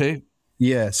month or two?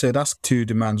 Yeah, so that's two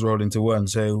demands rolled into one.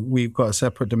 So we've got a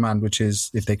separate demand, which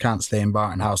is if they can't stay in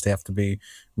Barton House, they have to be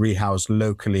rehoused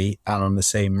locally and on the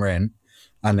same rent.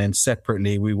 And then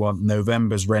separately, we want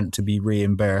November's rent to be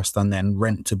reimbursed and then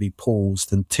rent to be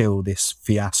paused until this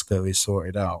fiasco is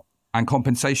sorted out. And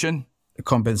compensation?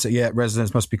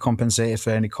 Residents must be compensated for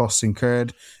any costs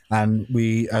incurred, and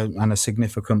a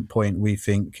significant point we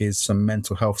think is some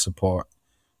mental health support,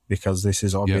 because this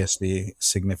is obviously a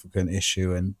significant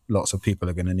issue and lots of people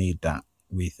are going to need that,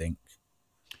 we think.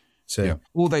 So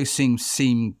all those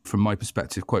seem, from my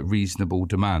perspective, quite reasonable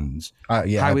demands.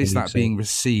 How is that being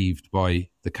received by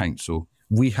the council?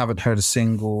 We haven't heard a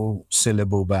single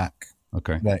syllable back.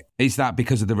 Okay. Is that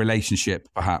because of the relationship,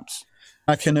 perhaps?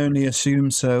 I can only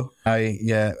assume so.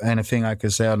 Anything I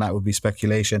could say on that would be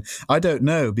speculation. I don't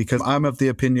know, because I'm of the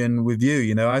opinion with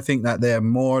you, I think that they're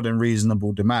more than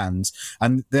reasonable demands.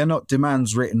 And they're not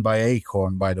demands written by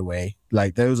ACORN, by the way.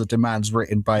 Like, those are demands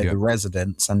written by the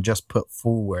residents and just put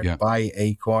forward by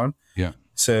ACORN. Yeah.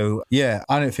 So, I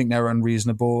don't think they're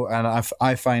unreasonable. And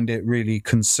I find it really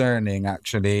concerning,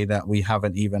 actually, that we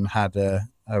haven't even had a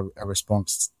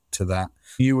response to that.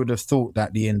 You would have thought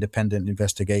that the independent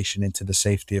investigation into the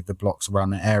safety of the blocks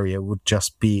around the area would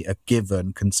just be a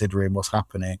given, considering what's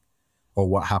happening or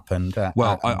what happened.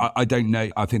 I don't know.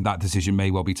 I think that decision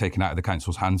may well be taken out of the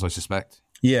council's hands, I suspect.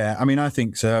 Yeah, I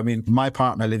think so. My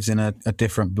partner lives in a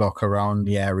different block around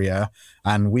the area,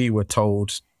 and we were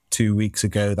told 2 weeks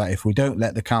ago that if we don't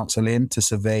let the council in to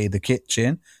survey the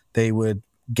kitchen, they would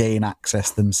gain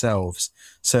access themselves.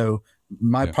 So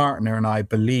my partner and I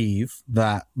believe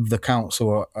that the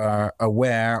council are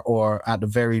aware, or at the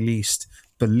very least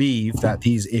believe, that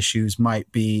these issues might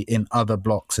be in other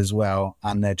blocks as well,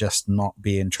 and they're just not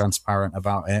being transparent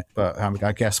about it. But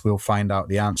I guess we'll find out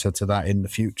the answer to that in the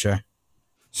future.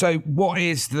 So what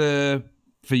is for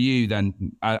you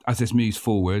then, as this moves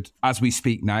forward? As we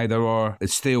speak now,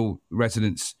 there's still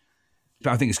residents,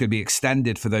 but I think it's going to be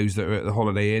extended for those that are at the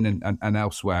Holiday Inn and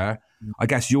elsewhere. I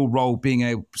guess your role being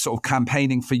a sort of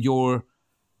campaigning for your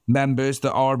members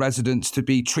that are residents to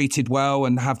be treated well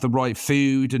and have the right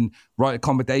food and right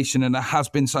accommodation. And there has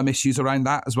been some issues around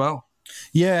that as well.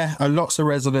 Yeah, lots of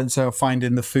residents are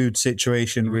finding the food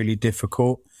situation really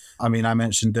difficult. I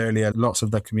mentioned earlier, lots of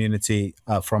the community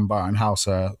from Barton House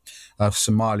are of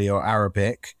Somali or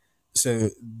Arabic.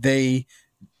 So they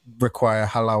require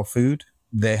halal food.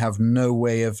 They have no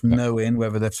way of knowing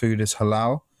whether the food is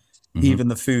halal. Mm-hmm. Even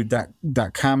the food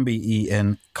that can be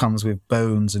eaten comes with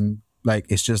bones, and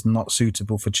it's just not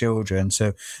suitable for children.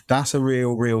 So that's a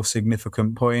real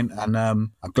significant point. And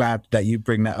I'm glad that you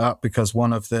bring that up, because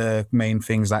one of the main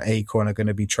things that ACORN are going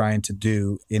to be trying to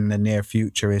do in the near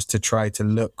future is to try to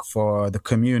look for the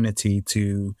community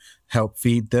to help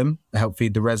feed the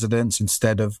residents,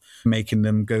 instead of making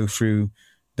them go through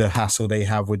the hassle they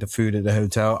have with the food at the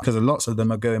hotel, because lots of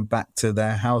them are going back to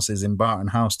their houses in Barton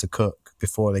House to cook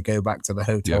before they go back to the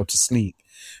hotel to sleep,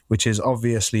 which is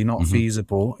obviously not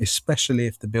feasible, especially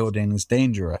if the building is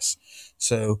dangerous.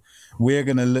 So we're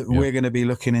going to be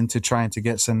looking into trying to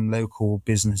get some local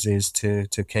businesses to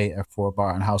cater for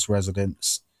Barton House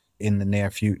residents in the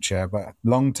near future. But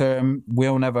long term,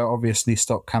 we'll never obviously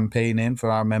stop campaigning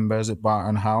for our members at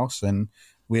Barton House, and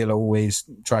we'll always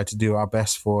try to do our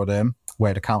best for them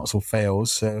where the council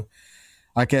fails. So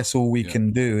I guess all we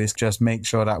can do is just make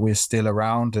sure that we're still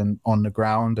around and on the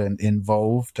ground and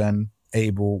involved and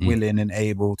willing and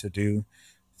able to do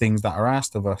things that are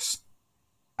asked of us.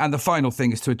 And the final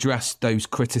thing is to address those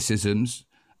criticisms,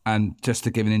 and just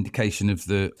to give an indication of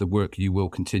the work you will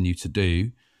continue to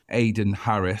do. Aidan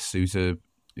Harris, who's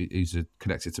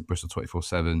connected to Bristol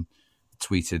 24/7,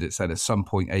 tweeted, it said, at some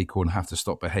point ACORN have to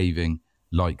stop behaving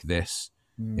like this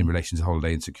in relation to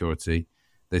holiday insecurity.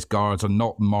 These guards are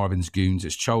not Marvin's goons.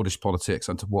 It's childish politics.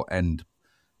 And to what end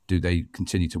do they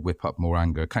continue to whip up more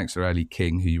anger? Councillor Ellie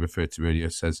King, who you referred to earlier,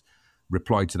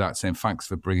 replied to that saying, thanks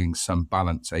for bringing some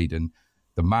balance, Aidan.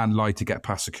 The man lied to get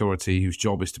past security, whose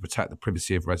job is to protect the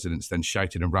privacy of residents, then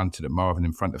shouted and ranted at Marvin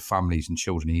in front of families and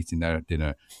children eating their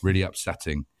dinner. Really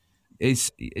upsetting.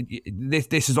 This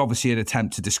is obviously an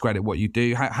attempt to discredit what you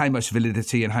do. How much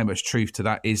validity and how much truth to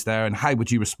that is there, and how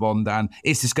would you respond? And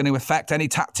is this going to affect any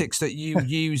tactics that you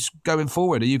use going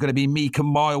forward? Are you going to be meek and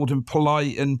mild and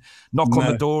polite and knock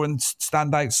on the door and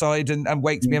stand outside and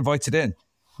wait to be invited in?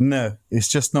 No, it's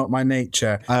just not my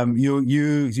nature.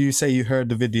 You say you heard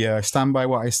the video. I stand by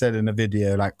what I said in the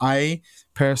video. I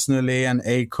personally and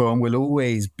ACORN will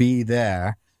always be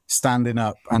there, standing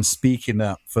up and speaking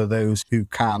up for those who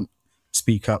can't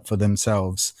speak up for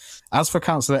themselves. As for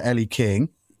Councillor Ellie King,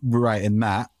 writing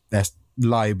that's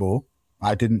libel.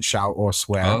 I didn't shout or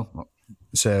swear.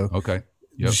 So okay.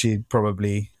 She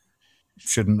probably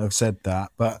shouldn't have said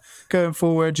that. But going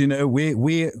forward,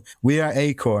 we are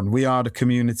ACORN. We are the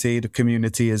community. The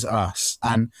community is us.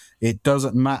 And it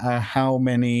doesn't matter how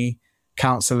many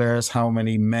councillors, how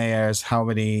many mayors, how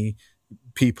many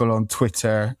people on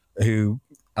Twitter who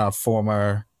are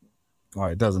former...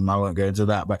 it doesn't matter, I won't go into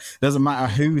that, but it doesn't matter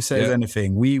who says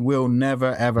anything. We will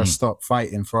never, ever stop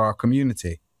fighting for our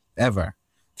community, ever.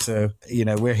 So,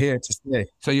 we're here to stay.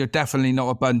 So you're definitely not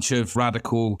a bunch of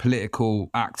radical political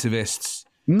activists.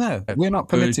 No, we're not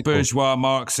political. Bourgeois,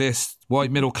 Marxists,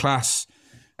 white middle class,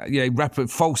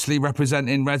 falsely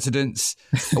representing residents,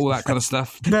 all that kind of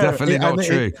stuff. No, definitely not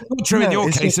true. Not true in your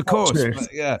case, of course.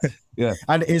 But yeah.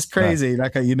 And it's crazy.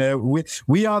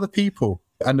 We are the people.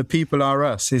 And the people are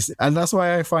us. And that's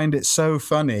why I find it so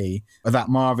funny that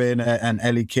Marvin and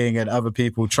Ellie King and other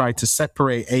people try to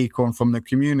separate ACORN from the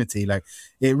community. Like,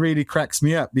 it really cracks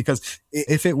me up, because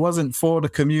if it wasn't for the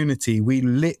community, we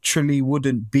literally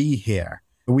wouldn't be here.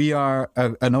 We are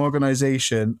an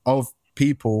organization of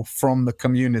people from the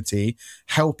community,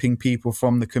 helping people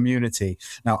from the community.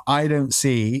 Now, I don't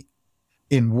see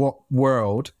in what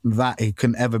world that it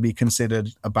can ever be considered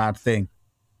a bad thing.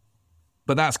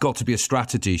 But that's got to be a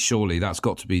strategy, surely. That's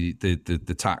got to be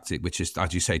the tactic, which is,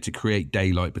 as you say, to create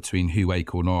daylight between who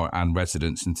ACORN are and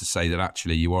residents, and to say that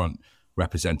actually you aren't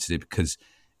representative, because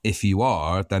if you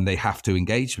are, then they have to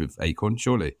engage with ACORN,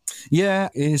 surely. Yeah,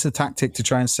 it is a tactic to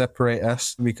try and separate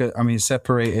us, because,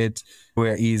 separated,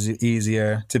 we're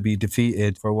easier to be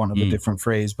defeated, for want of a different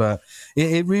phrase. But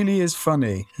it really is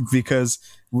funny, because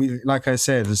we, like I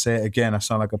said, to say it again, I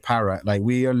sound like a parrot. Like,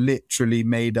 we are literally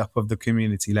made up of the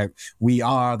community. Like, we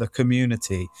are the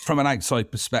community. From an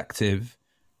outside perspective,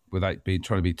 without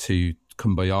trying to be too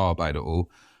kumbaya about it all,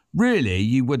 really,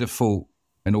 you would have thought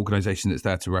an organisation that's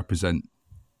there to represent,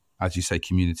 as you say,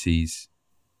 communities,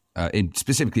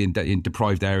 specifically in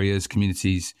deprived areas,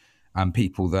 communities and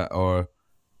people that are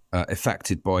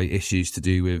affected by issues to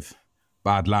do with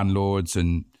bad landlords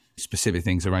and specific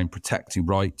things around protecting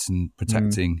rights and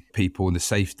protecting people and the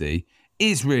safety,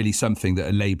 is really something that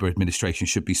a Labour administration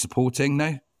should be supporting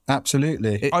now.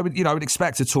 Absolutely. I would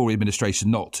expect a Tory administration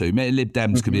not to. Maybe Lib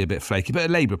Dems could be a bit flaky, but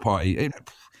a Labour Party.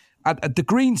 The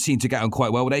Greens seem to get on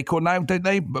quite well with ACORN now, don't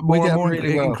they? More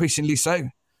increasingly so.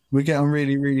 We get on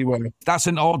really, really well. That's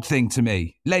an odd thing to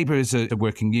me. Labour is a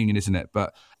working union, isn't it?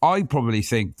 But I probably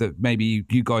think that maybe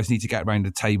you guys need to get around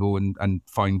the table and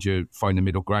find a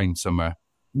middle ground somewhere.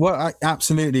 Well,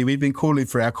 absolutely. We've been calling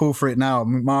for it. I call for it now.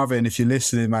 Marvin, if you're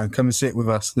listening, man, come and sit with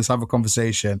us. Let's have a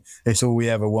conversation. It's all we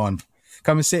ever want.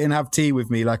 Come and sit and have tea with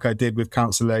me, like I did with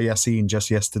Councillor Yassine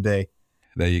just yesterday.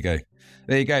 There you go.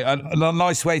 A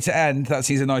nice way to end. That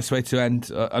seems a nice way to end.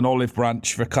 An olive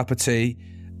branch for a cup of tea.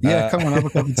 Yeah, come on, have a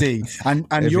cup of tea.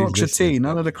 And Yorkshire tea,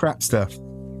 none of the crap stuff.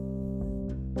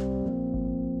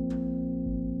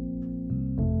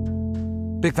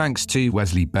 Big thanks to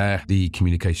Wesley Bear, the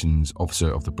Communications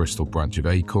Officer of the Bristol branch of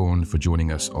ACORN, for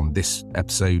joining us on this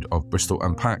episode of Bristol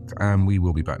Unpacked, and we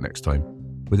will be back next time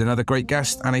with another great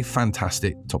guest and a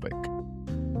fantastic topic.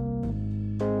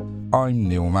 I'm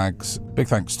Neil Maggs. Big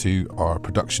thanks to our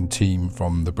production team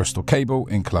from the Bristol Cable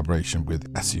in collaboration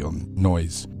with ACORN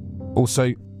Noise.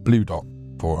 Also, Blue Dot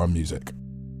for our music.